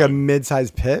type of of like a dog?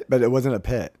 mid-sized pit, but it wasn't a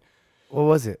pit. What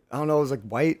was it? I don't know. It was like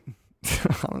white.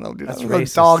 I don't know, dude. That's I don't know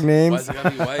racist. dog Why names. is it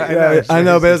gotta be white? Yeah, I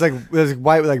know, but it was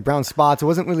white with like brown spots. It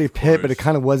wasn't really a pit, but it course.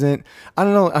 kind of wasn't. I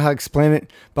don't know how to explain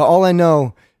it, but all I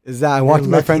know is that I walked to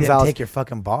You're my lucky friend's he didn't house. Take your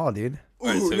fucking ball, dude.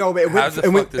 Alright, Ooh, so no, but it how went, the it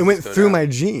fuck went, does it went this go through down? my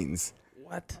jeans.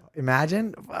 What?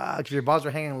 Imagine if your balls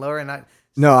were hanging lower and not.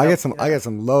 No, I got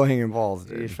some low hanging balls,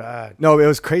 dude. Fuck. No, it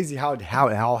was crazy how it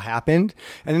all happened,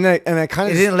 and then I kind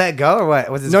It of didn't let go or what?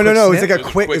 Was this no. quick It was snip? like It was a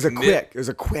quick. It quick was a nip. quick. It was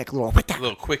a quick little.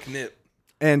 Little quick nip.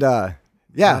 And yeah,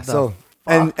 What the so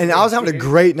and I was having a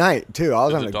great night too. I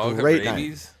was Does having the a dog have great night.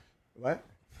 rabies? What?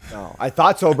 No, I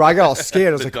thought so, bro. I got all scared.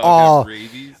 I was The like, dog have oh,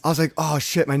 rabies? I was like, oh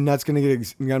shit, my nut's gonna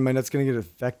get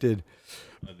affected.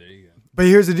 Oh, there you go. But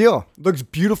here's the deal: it looks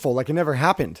beautiful, like it never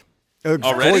happened. It looks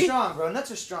Already? gorgeous. Strong, bro.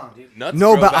 Nuts are strong, dude. Nuts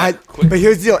No, grow but back quick. but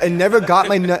here's the deal: it never got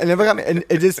my nut. It never got me, and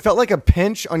it just felt like a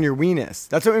pinch on your weenus.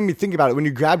 That's what made me think about it when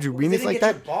you grabbed your weenus like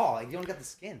that. ball. Like, you don't get the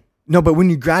skin. No, but when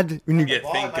you grabbed Yeah,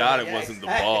 thank God it wasn't the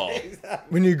ball.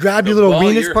 when you grabbed The your little ball,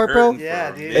 weenus you're part, bro. hurting. Yeah,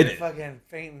 For a dude. minute. Fucking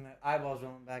fainting, eyeballs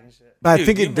rolling back and shit. But I Dude,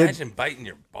 think can you it did. imagine biting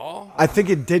your ball? I think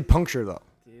it did puncture though.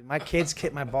 Dude, my kids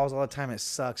kick my balls all the time. It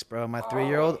sucks, bro. My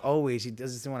 3-year-old always he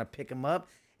doesn't want to pick him up,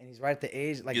 and he's right at the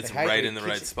age like Gets the height right where in the he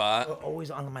right kicks it- spot.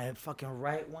 Always on my fucking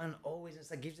right one. Always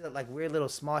it's like gives you that like weird little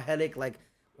small headache, like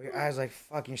where your eyes like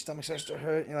fucking your stomach starts to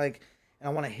hurt. And you're like, and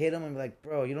I want to hit him and be like,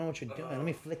 bro, you don't know what you're doing. Let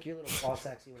me flick your little ball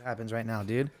sack. See what happens right now,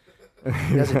 dude. You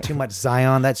guys are too much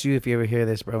Zion. That's you if you ever hear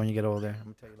this, bro. When you get older, I'm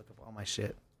gonna tell you look up all my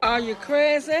shit. Are you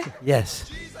crazy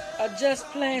Yes, or just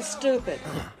plain stupid?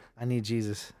 I need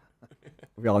Jesus.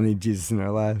 We all need Jesus in our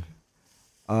life.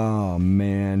 Oh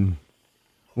man.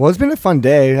 Well, it's been a fun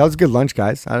day. That was a good lunch,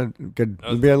 guys. I had a good.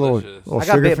 That was We had a little delicious. I got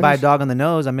sugar bit by a finish. dog on the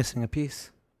nose. I'm missing a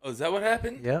piece. Oh, is that what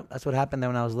happened? Yep, that's what happened there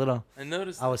when I was little. I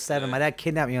noticed. I was that 7. today. My dad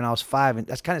kidnapped me when I was 5, and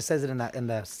that kind of says it in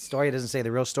the story. It doesn't say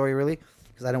the real story really,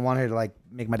 because I didn't want her to like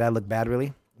make my dad look bad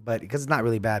really, but because it's not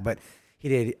really bad, but he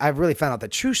did. I really found out the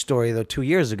true story though 2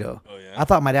 years ago. Oh, yeah? I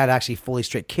thought my dad actually fully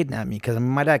straight kidnapped me because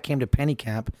my dad came to penny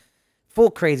camp.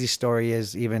 Full crazy story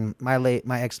is even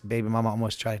my ex baby mama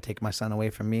almost tried to take my son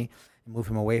away from me and move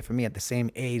him away from me at the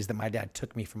same age that my dad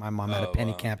took me from my mom out of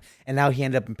penny camp, and now he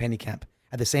ended up in penny camp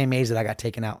at the same age that I got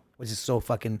taken out, which is so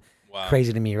fucking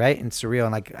crazy to me, right? And surreal,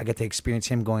 and like I get to experience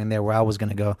him going there where I was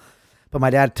gonna go. But my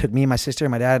dad took me and my sister.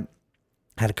 My dad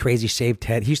had a crazy shaved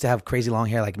head. He used to have crazy long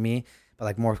hair like me, but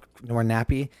like more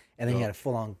nappy. And then he had a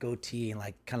full on goatee and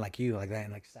like kind of like you, like that,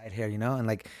 and like side hair, you know. And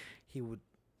like he would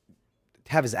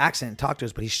have his accent and talk to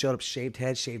us, but he showed up shaved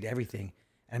head, shaved everything.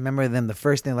 And I remember them the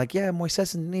first thing like, yeah,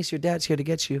 Moises and Denise, your dad's here to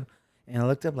get you. And I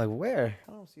looked up like, where?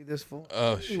 I don't see this fool.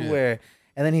 Oh, shit. Where?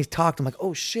 And then he talked. I'm like,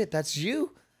 oh shit, that's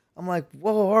you. I'm like,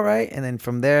 whoa, all right. And then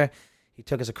from there, he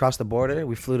took us across the border.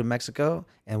 We flew to Mexico,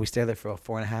 and we stayed there for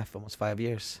 4.5, almost 5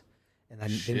 years. And I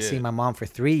didn't see my mom for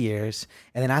 3 years.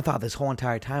 And then I thought this whole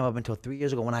entire time up until 3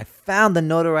 years ago when I found the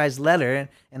notarized letter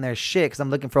and there's shit, because I'm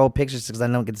looking for old pictures because I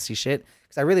don't get to see shit.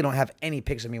 Because I really don't have any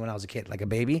pictures of me when I was a kid, like a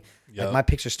baby. Yep. Like my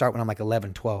pictures start when I'm like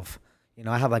 11, 12. You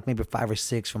know, I have like maybe 5 or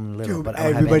 6 from little. Dude, but I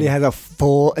don't everybody have any. has a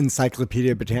full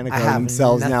Encyclopedia Britannica I have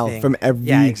themselves now nothing. from every.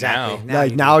 Yeah, exactly. Now. Now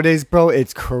Like you do. nowadays, bro,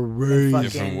 it's crazy.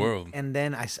 Different world. And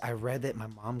then I read that my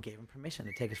mom gave him permission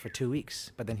to take us for 2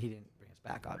 weeks, but then he didn't bring us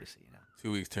back, obviously, you know.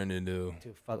 2 weeks turned into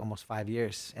Almost 5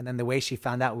 years. And then the way she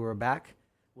found out we were back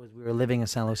was we were living in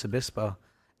San Luis Obispo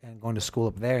and going to school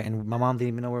up there. And my mom didn't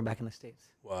even know we were back in the States.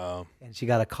 wow. And she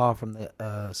got a call from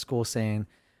the school saying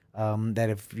that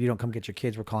if you don't come get your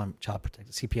kids, we're calling Child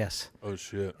Protective, CPS. Oh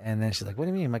shit. And then she's like, what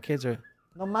do you mean? My kids are,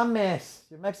 no mames.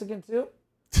 You're Mexican too?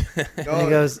 And he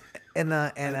goes, and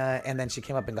then she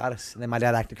came up and got us. And then my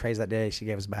dad acted crazy that day. She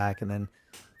gave us back. And then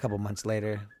a couple months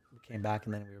later, we came back,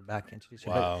 and then we were back introduced.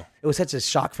 Wow. It was such a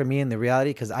shock for me in the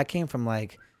reality because I came from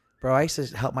like, bro, I used to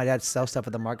help my dad sell stuff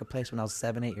at the marketplace when I was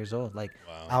 7, 8 years old. Like,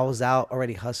 I was out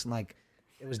already hustling. Like,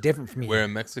 it was different for me. Where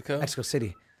in Mexico? Mexico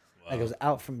City. Like, it was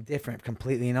out from different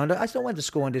completely. You know, I still went to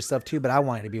school and did stuff too, but I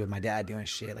wanted to be with my dad doing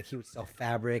shit. Like, he would sell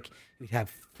fabric. He'd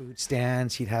have food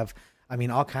stands. He'd have,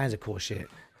 all kinds of cool shit.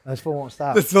 This fool won't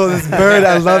stop. This bird,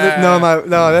 I love it.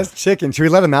 No, that's chicken. Should we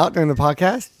let him out during the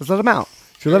podcast? Let's let him out.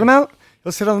 Should we let him out?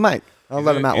 He'll sit on the mic. I'll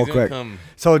let him out real quick.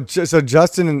 So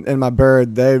Justin and my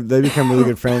bird, they become really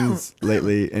good friends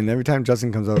lately. And every time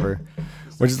Justin comes over,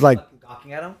 which is like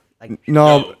Gawking at him? Like,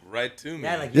 no, right to me.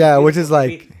 yeah, like, yeah, which is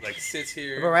like Like sits But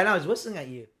here. right now he's whistling at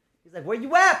you. He's like, "Where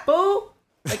you at, boo?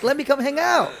 Like, let me come hang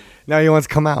out." now he wants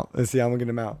to come out. Let's see, I'm gonna get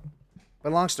him out.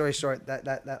 But long story short,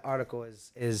 that article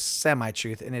is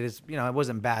semi-truth, and it is, it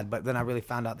wasn't bad. But then I really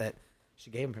found out that she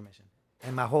gave him permission.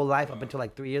 And my whole life up until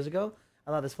like 3 years ago,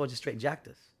 I thought this fool just straight jacked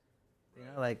us. You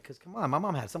know, like, cause come on, my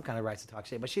mom had some kind of rights to talk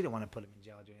shit, but she didn't want to put him in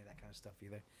jail or do any of that kind of stuff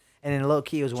either. And in low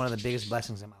key, it was one of the biggest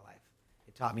blessings in my life.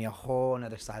 It taught me a whole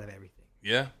another side of everything.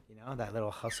 Yeah. You know, that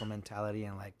little hustle mentality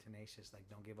and like tenacious, like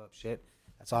don't give up shit.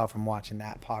 That's all from watching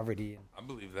that poverty and I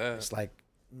believe that. it's like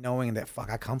knowing that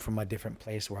I come from a different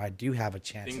place where I do have a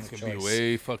chance. Things and a can be choice.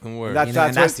 way fucking worse.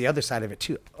 That's the other side of it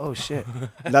too. Oh shit.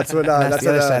 That's what That's the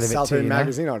other side of it South too, End you know?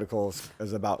 Magazine article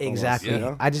is about. almost, Exactly. you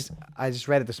know? I just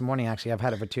read it this morning. Actually, I've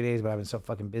had it for 2 days, but I've been so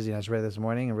fucking busy. And I just read it this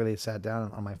morning and really sat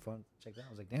down on my phone, checked it out. I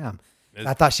was like, damn.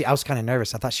 I was kind of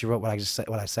nervous. I thought she wrote what I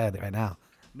said right now.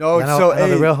 No, I know, so I know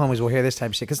the hey, real homies will hear this type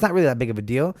of shit because it's not really that big of a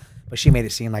deal, but she made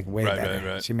it seem like way Right, better.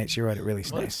 right. She wrote it really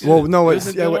nice. well, no, It was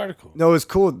a good article. no, it was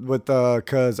cool with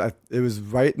because it was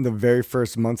right in the very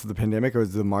first months of the pandemic. It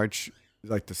was the March,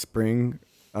 like the spring,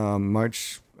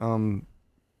 March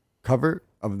cover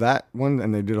of that one,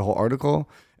 and they did a whole article,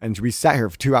 and we sat here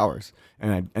for 2 hours,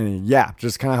 and I yapped,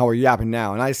 just kind of how we're yapping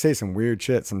now, and I say some weird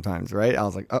shit sometimes, right? I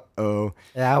was like, Yeah,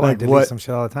 I like want to delete some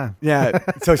shit all the time. Yeah.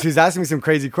 So she's asking me some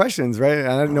crazy questions, right? And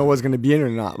I didn't know what was going to be in it or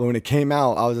not. But when it came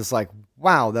out, I was just like,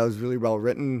 wow, that was really well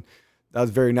written. That was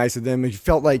very nice of them. You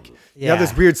felt like you have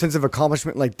this weird sense of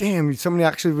accomplishment. Like, damn, somebody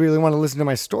actually really want to listen to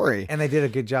my story. And they did a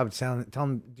good job of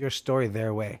telling your story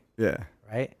their way, Yeah.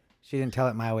 right? She didn't tell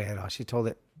it my way at all. She told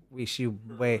it and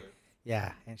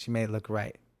she made it look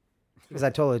right. Because I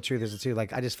told her the truth is the truth.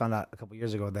 Like, I just found out a couple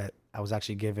years ago that I was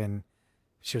actually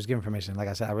she was given permission. Like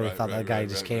I said, I really thought that guy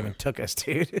just came and took us,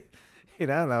 dude. And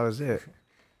that was it.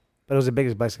 But it was the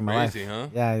biggest blessing in my life. Crazy, huh?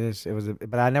 Yeah, it is. It was.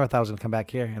 But I never thought I was going to come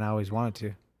back here, and I always wanted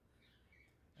to.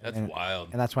 That's wild.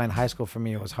 And that's why in high school for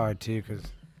me it was hard too, because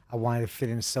I wanted to fit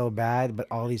in so bad, but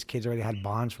all these kids already had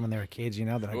bonds from when they were kids, that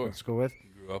I went to school with.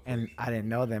 Grew up And I didn't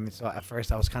know them. And so at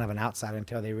first I was kind of an outsider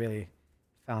until they really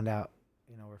found out,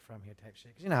 we're from here type shit.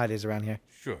 Because you know how it is around here.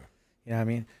 Sure. You know what I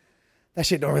mean? That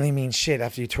shit don't really mean shit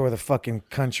after you tour the fucking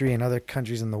country and other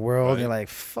countries in the world. Right. You're like,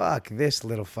 fuck this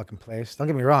little fucking place. Don't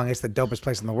get me wrong. It's the dopest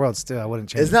place in the world still. I wouldn't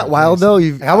change it. Isn't that for a wild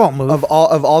place. though? Like, I won't move. Of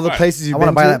all the Right. places you've I been want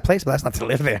to buy to. that place, but that's not to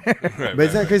live there. Right, But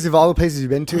isn't that crazy of all the places you've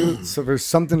been to? So there's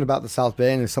something about the South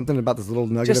Bay and there's something about this little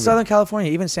nugget Just of Southern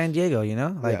California, even San Diego,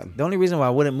 Like, Yeah. the only reason why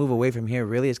I wouldn't move away from here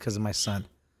really is because of my son.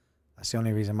 That's the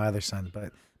only reason, my other son.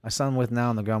 But my son with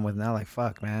now and the girl I'm with now, like,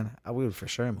 fuck, man. We would for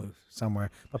sure move somewhere.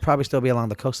 But probably still be along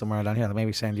the coast somewhere down here, like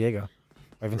maybe San Diego.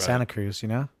 Or even Right. Santa Cruz,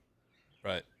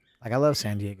 Right. Like, I love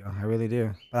San Diego. I really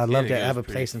do. But I'd love to Diego's have a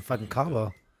pretty place in fucking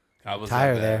Cabo. Cabo's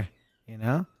Retire not bad.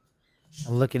 there,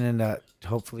 I'm looking into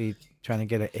hopefully trying to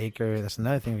get an acre. That's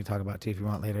another thing we talk about too if you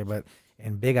want later. But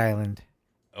in Big Island,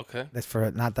 Okay. that's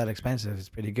for not that expensive. It's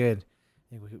pretty good.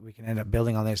 I think we can end up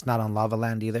building on there. It's not on lava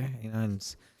land either, and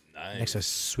it's Nice. next to a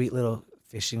sweet little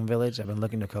fishing village. I've been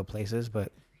looking to a couple places,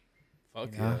 but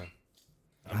Fuck you know, yeah.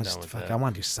 I'm down with that. I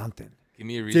want to do something. Give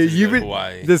me a reason Dude, to go to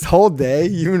Hawaii. this whole day,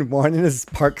 you've been wanting to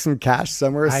park some cash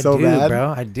somewhere so bad.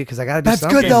 bro. I do, because I got to do That's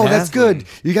something. good, though. Man. That's good.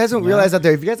 You guys don't realize out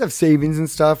there, if you guys have savings and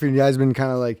stuff, and you guys been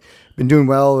kind of like, been doing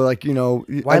well, like, you know.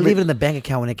 Why leave it in the bank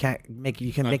account when it can't make,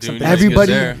 you can Not make doing something. anything.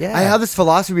 Everybody, There. Yeah. I have this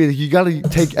philosophy that you got to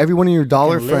take every one of your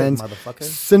dollar You can live, friends, motherfucker.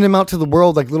 send them out to the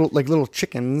world like little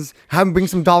chickens, have them bring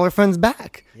some dollar friends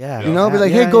back. Yeah. You know, be Yeah,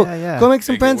 like, yeah, hey, go yeah. make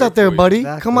some Make it friends work out there, for you. buddy.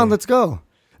 Exactly. Come on, let's go.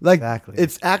 Like, Exactly.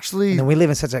 it's actually. And then we live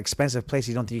in such an expensive place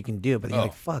you don't think you can do it, but you're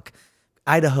like, fuck,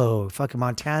 Idaho, fucking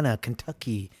Montana,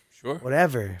 Kentucky, Sure.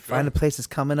 whatever. Find a place that's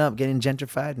coming up, getting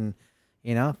gentrified, and,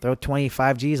 you know, throw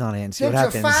 25 G's on it and see what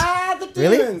happens. Gentrify the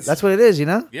Really? dunes. That's what it is, you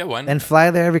know? Yeah, why not? And fly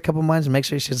there every couple months and make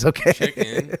sure shit's okay. Check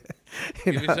in.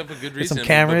 You Give know? yourself a good Get reason. some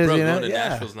cameras, but bro, you know? going to Yeah.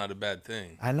 Nashville's not a bad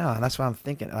thing. I know, and that's what I'm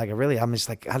thinking. Like, really, I'm just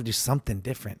like, I gotta do something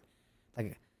different.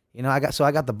 Like, you know, I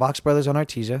got the Box Brothers on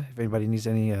Artesia. If anybody needs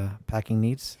any packing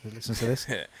needs, who listens to this.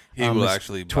 He will it's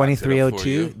actually box it up for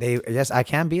 2302. you. Yes, I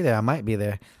can be there. I might be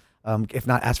there. If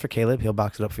not, ask for Caleb. He'll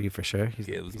box it up for you for sure.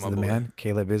 Caleb's He's my the boy. man.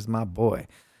 Caleb is my boy.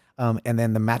 And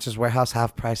then the Mattress Warehouse,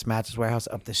 half price Mattress Warehouse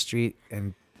up the street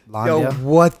in Yo, Lawndale.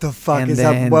 what the fuck And is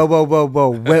then- up?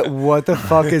 Whoa. What the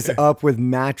fuck is up with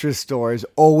mattress stores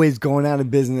always going out of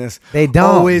business? They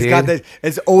don't, Always dude. got that.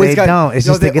 It's always They got. don't. It's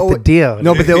no, just they get the always- deal.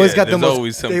 No, but they always Yeah, got the there's most.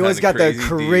 always some They always got kinda the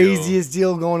crazy craziest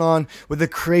deal going on with the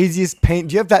craziest paint.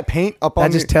 Do you have that paint up on?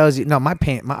 That just tells you. No, my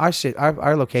paint,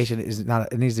 our location is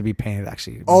not. It needs to be painted.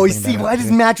 Actually. Oh, you Bring see, that why up, does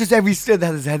dude. mattress every store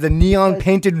that has the neon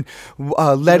painted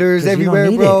letters 'Cause you don't everywhere,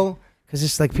 need bro? Because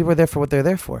it's like people are there for what they're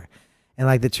there for, and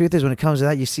like the truth is, when it comes to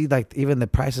that, you see like even the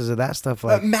prices of that stuff,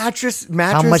 like Mattress.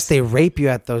 how much they rape you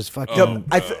at those fucking Yo,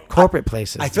 corporate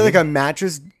places. I feel dude. like a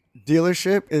mattress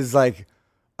dealership is like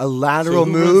a lateral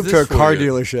who runs move to this a for car you?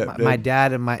 dealership. my dude.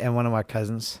 dad and one of our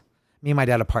cousins. Me and my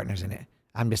dad are partners in it.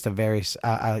 I'm just a very.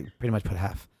 I pretty much put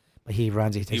half, but he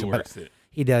runs. He takes. He it, but works it.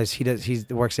 He does. He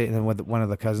works it and with one of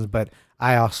the cousins. But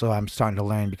I'm starting to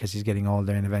learn because he's getting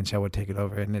older, and eventually I would take it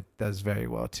over, and it does very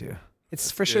well too. It's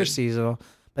for sure good. seasonal,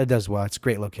 but it does well. It's a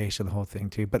great location, the whole thing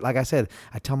too. But like I said,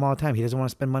 I tell him all the time, he doesn't want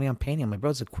to spend money on painting. I'm like, bro,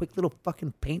 it's a quick little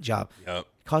fucking paint job. Yep. It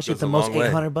costs you at Goes the a most long way.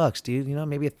 $800, dude. You know,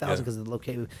 maybe $1,000 Yeah. because of the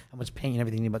location, how much paint and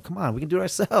everything you need. But come on, we can do it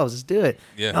ourselves. Let's do it.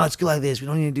 Yeah. No, it's good like this. We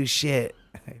don't need to do shit.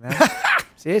 You know?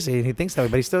 Seriously, he thinks that way,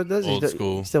 but he still does. Old he still,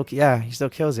 school. He still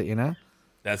kills it. You know.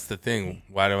 That's the thing.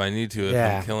 Why do I need to if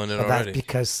Yeah, I'm killing it but already? that's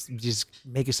because you just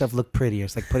make yourself look prettier.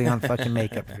 It's like putting on fucking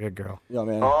makeup for your girl. Yo,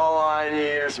 man. All I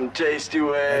need are some tasty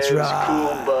waves, right.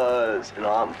 cool buzz, and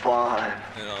I'm fine.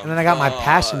 And then I got my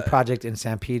passion project in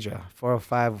San Pedro,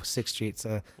 405 6th Street. It's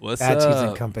a What's Bad Seeds and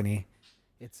up? Company.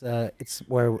 It's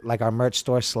where like our merch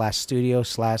store / studio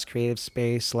 / creative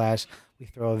space / we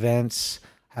throw events,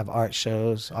 have art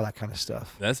shows, all that kind of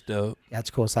stuff. That's dope. Yeah, it's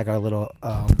cool. It's like our little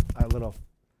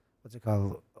what's it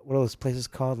called? What are those places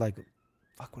called? Like,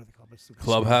 fuck, what are they called?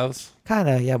 Clubhouse, Kind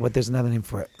of, yeah, but there's another name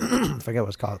for it. Forget what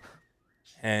it's called.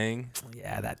 Hang,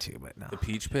 Yeah, that too, but no. the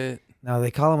Peach Pit. No, they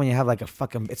call them when you have like a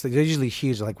fucking. They're usually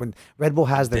huge. Like when Red Bull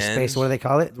has their Dens? space. What do they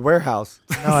call it? Warehouse.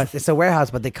 No, it's a warehouse,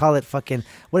 but they call it fucking.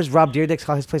 What does Rob Deerdick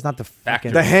call his place? Not the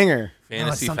fucking. The hangar. No, it's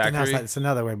Fantasy something else. Factory. It's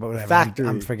another word, but whatever. Factory.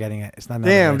 I'm forgetting it. It's not.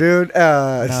 Damn, another word. dude.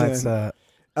 No, it's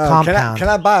compound. Can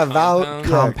I buy a vowel? Compound? Yeah.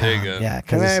 Compound. There you go. Yeah,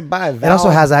 Can because I buy a it also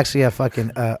vowel? has actually a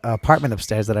fucking apartment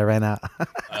upstairs that I ran out.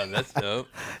 Oh, that's dope.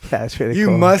 Yeah, it's really You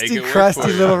cool. musty, Make it work crusty for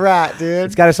you. little rat, dude.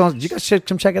 It's got its own. You guys should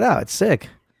come check it out. It's sick.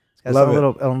 It's got its Love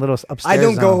own it. little upstairs. I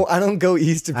don't zone. go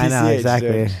east to PCH. I know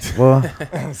exactly. Dude. Well,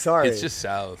 I'm sorry. It's just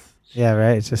south. yeah,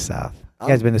 right. It's just south. You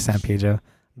guys been to San Pedro,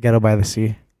 Ghetto by the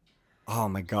Sea? Oh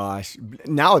my gosh!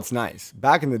 Now it's nice.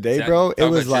 Back in the day, Exactly. bro, Talk it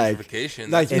was about like, gentrification,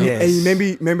 like, that's and, dope. and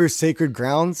you remember Sacred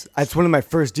Grounds? That's one of my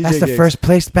first DJ That's the gigs. first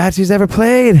place Bad Seeds ever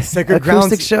played. Sacred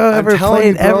Acoustic Grounds, show I'm ever telling played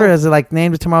you, bro. ever as like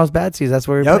named Tomorrow's Bad Seeds. That's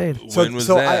where we Yep. played. So, When was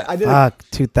so that? I did. Fuck,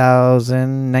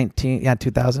 2019. Yeah,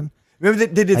 2000. Remember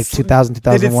they did Like 2000, They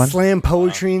 2001. did slam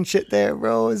poetry and shit there,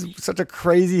 bro. It was such a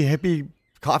crazy hippie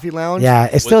coffee lounge. Yeah,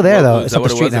 it's still there though. Was It's that up the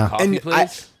what it street was, a now. coffee And I-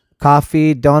 place?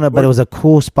 Coffee, donut, but it was a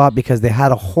cool spot because they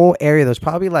had a whole area that was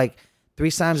probably like 3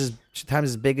 times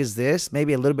as big as this,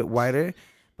 maybe a little bit wider,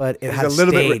 but it It had was a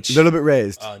little bit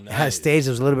raised. Oh, It had a nice. stage that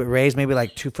was a little bit raised, maybe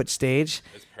like 2-foot stage.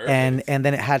 perfect. And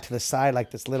then it had to the side like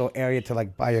this little area to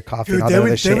like buy your coffee Dude, and all they that would-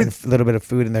 other they shit would- and a little bit of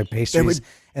food and their pastries. would-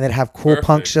 And they'd have cool punk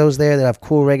Perfect. shows there. They'd have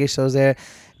cool reggae shows there.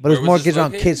 But it was Where more was this kids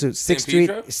around located? kids. So San 6th Street,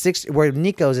 Pedro? 6th where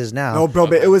Nico's is now. No, bro,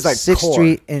 but it was like 6th core.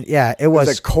 Street, and yeah, it was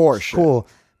like core shit. cool.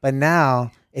 But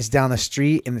now it's down the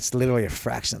street, and it's literally a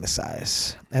fraction of the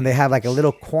size. And they have like a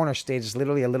little corner stage. It's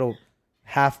literally a little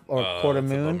half or quarter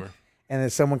that's a moon, bummer. and then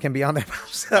someone can be on there by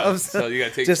themselves. So you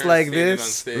gotta take just turns like standing on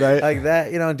this, stage. Right. like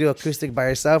that. You know, do acoustic by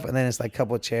yourself, and then it's like a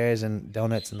couple of chairs and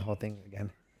donuts and the whole thing again.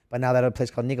 But now that other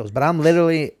place called Nico's. But I'm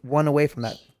literally one away from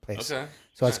that place. Okay.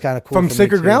 So it's kind of cool. From for me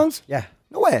Sacred too. Grounds? Yeah.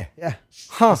 No way. Yeah.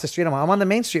 Huh. That's the street I'm on the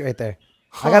main street right there.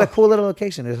 I got a cool little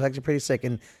location. It's actually pretty sick.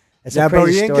 And it's Yeah, a bro,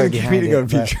 crazy you ain't story gonna get me behind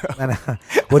to go it. to but- I know.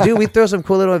 Well, dude, we throw some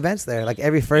cool little events there. Like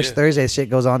every first Thursday, shit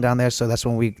goes on down there. So that's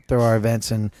when we throw our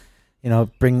events and, you know,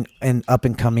 bring in up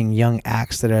and coming young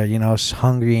acts that are, you know,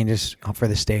 hungry and just for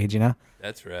the stage, you know?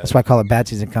 That's right. That's why I call it Bad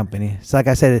Season Company. So like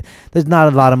I said, there's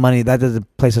not a lot of money. The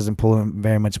place doesn't pull in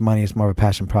very much money. It's more of a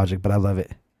passion project, but I love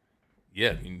it.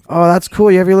 Yeah. Oh, that's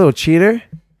cool. You have your little cheater?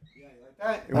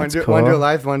 You want That's to do, cool. wanna do it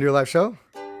live? Want to do a live show?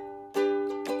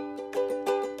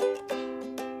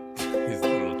 He's a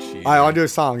little cheater. All right, I'll do a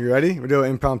song. You ready? We'll do an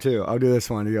impromptu. I'll do this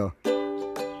one. You go.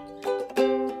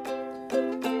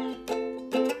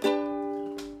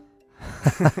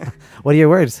 What are your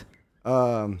words?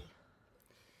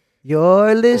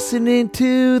 You're listening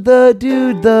to the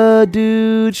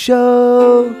Dude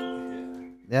Show.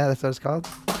 Yeah, that's what it's called.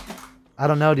 I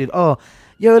don't know, dude. Oh,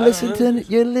 you're listening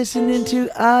to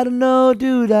I don't know,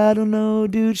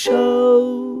 dude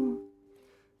show.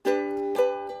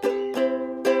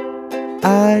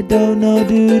 I don't know,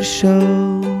 dude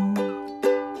show.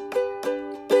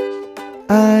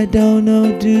 I don't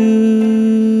know, dude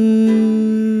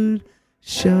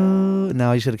show.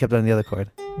 No, you should have kept it on the other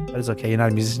chord. But it's okay. You're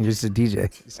not a musician. You're just a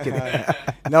DJ. Just kidding.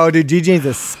 No, dude, DJing's a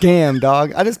scam,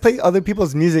 dog. I just play other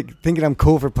people's music thinking I'm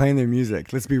cool for playing their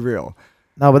music. Let's be real.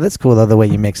 No, but that's cool though, the way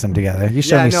you mix them together. You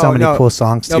showed me so many cool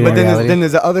songs too. No, but in reality. then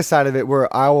there's the other side of it where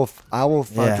I will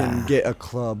fucking Yeah. get a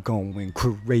club going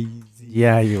crazy.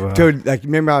 Yeah, you will. Dude, like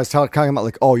remember I was talking about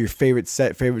like, oh, your favorite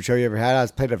favorite show you ever had? I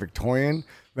was played at Victorian,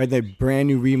 right? The brand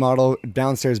new remodel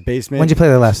downstairs basement. When'd you play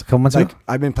there last? A couple months Like ago?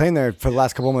 I've been playing there for the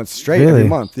last couple of months straight Really? every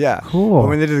month. Yeah. Cool. But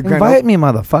when they did the grand Invite me,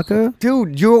 motherfucker.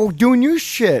 dude, you're doing your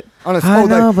shit on a I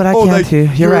know, but I can't too.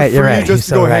 You're right, you're free right. Just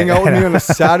to You're go so hang right. out with me on a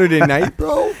Saturday night,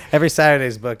 bro. Every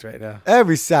Saturday's booked right now.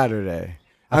 Every Saturday.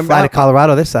 I fly to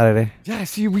Colorado this Saturday. Yeah,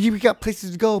 see, we got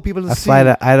places to go, people to I see. fly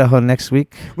to Idaho next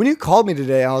week. When you called me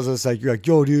today, I was just like, you're like,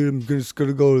 yo, dude, I'm just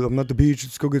gonna go. I'm at the beach.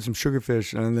 Let's go get some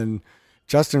sugarfish. And then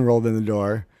Justin rolled in the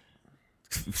door,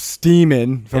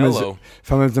 steaming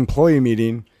from his employee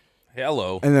meeting.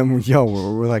 Hello. And then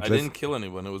we're like, I didn't kill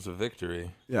anyone. It was a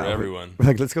victory for everyone. We're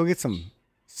like, let's go get some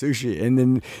sushi. And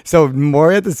then so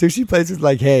Maury at the sushi place is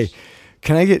like, hey,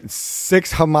 can I get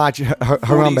 6 harambes?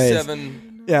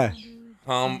 47 Yeah.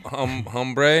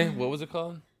 Hombre. What was it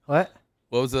called? What?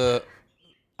 What was the?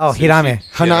 Oh, hirame.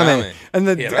 Haname. And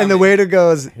the Hirame. waiter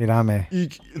goes, Hirame. You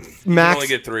max only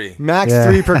get 3. Max Yeah.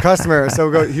 3 per customer.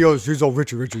 So he goes, he's all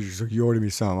Richard. He's like, you ordered me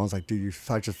some. I was like, dude, you're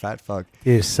such a fat fuck.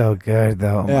 Dude, so good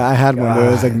though. Yeah, I had one. But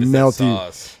it was like It's that melty.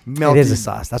 sauce. Melty. It is a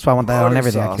sauce. That's why I want that on butter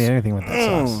everything. I sauce. can eat anything with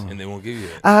that sauce. And they won't give you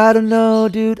it. I don't know,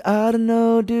 dude. I don't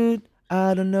know, dude.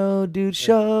 I don't know, dude.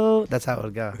 Show. That's how it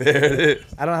would go. There it is.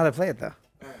 I don't know how to play it though.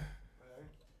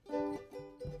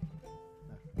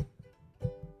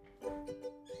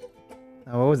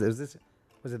 Oh, what was it?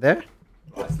 Was it there?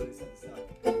 Oh,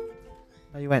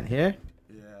 you went here?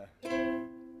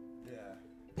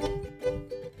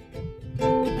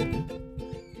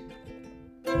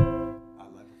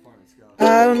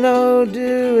 I don't know,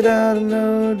 dude. I don't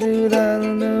know, dude. I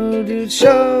don't know, dude.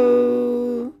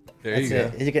 Show. There you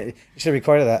go. You should have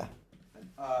recorded that.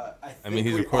 I mean,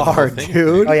 he's recording the whole thing.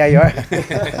 dude. Oh yeah, you are. I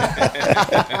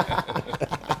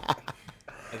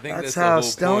think That's the how whole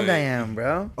stoned point. I am,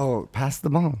 bro. Oh, pass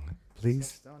the ball,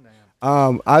 please.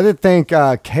 I did think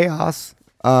Chaos,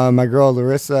 my girl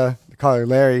Larissa, I call her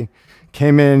Larry,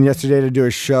 came in yesterday to do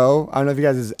a show. I don't know if you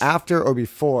guys is after or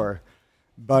before,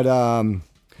 but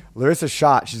Larissa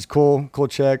shot. She's cool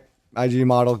chick, IG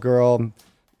model girl.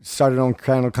 Started her own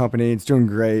candle company. It's doing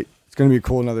great. It's gonna be a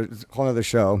whole another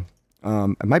show.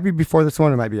 It might be before this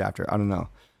one. It might be after. I don't know.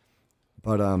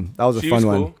 But that was a She fun was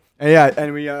one. cool. And yeah,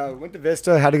 and we went to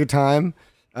Vista, had a good time,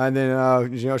 and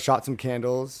then shot some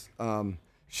candles.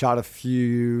 Shot a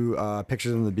few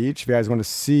pictures on the beach. If you guys want to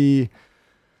see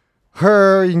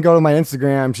her, you can go to my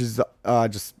Instagram. She's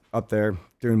just up there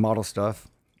doing model stuff.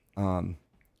 I don't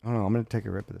know. I'm gonna take a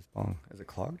rip of this bong. Is it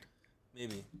clogged?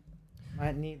 Maybe.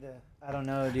 Might need the. I don't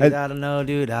know, dude. I don't know,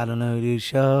 dude. I don't know, dude.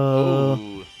 Show.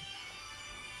 Ooh.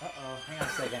 Uh-oh. Hang on a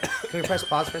second. Can we press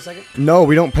pause for a second? No,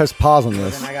 we don't press pause on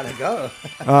this. Then I gotta go.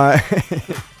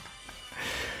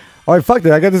 All right, fuck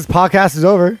that. I got this podcast is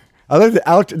over. I like the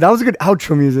outro. That was a good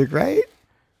outro music, right?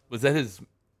 Was that his?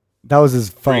 That was his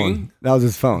phone. Ring? That was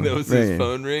his phone. That was ringing. his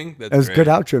phone ring. That's That was great. good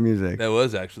outro music. That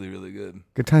was actually really good.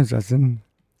 Good times, Justin.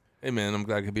 Hey, man, I'm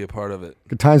glad I could be a part of it.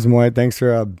 Good times, Moy. Thanks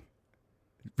for.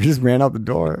 We just ran out the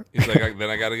door. He's like, then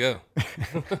I got to go.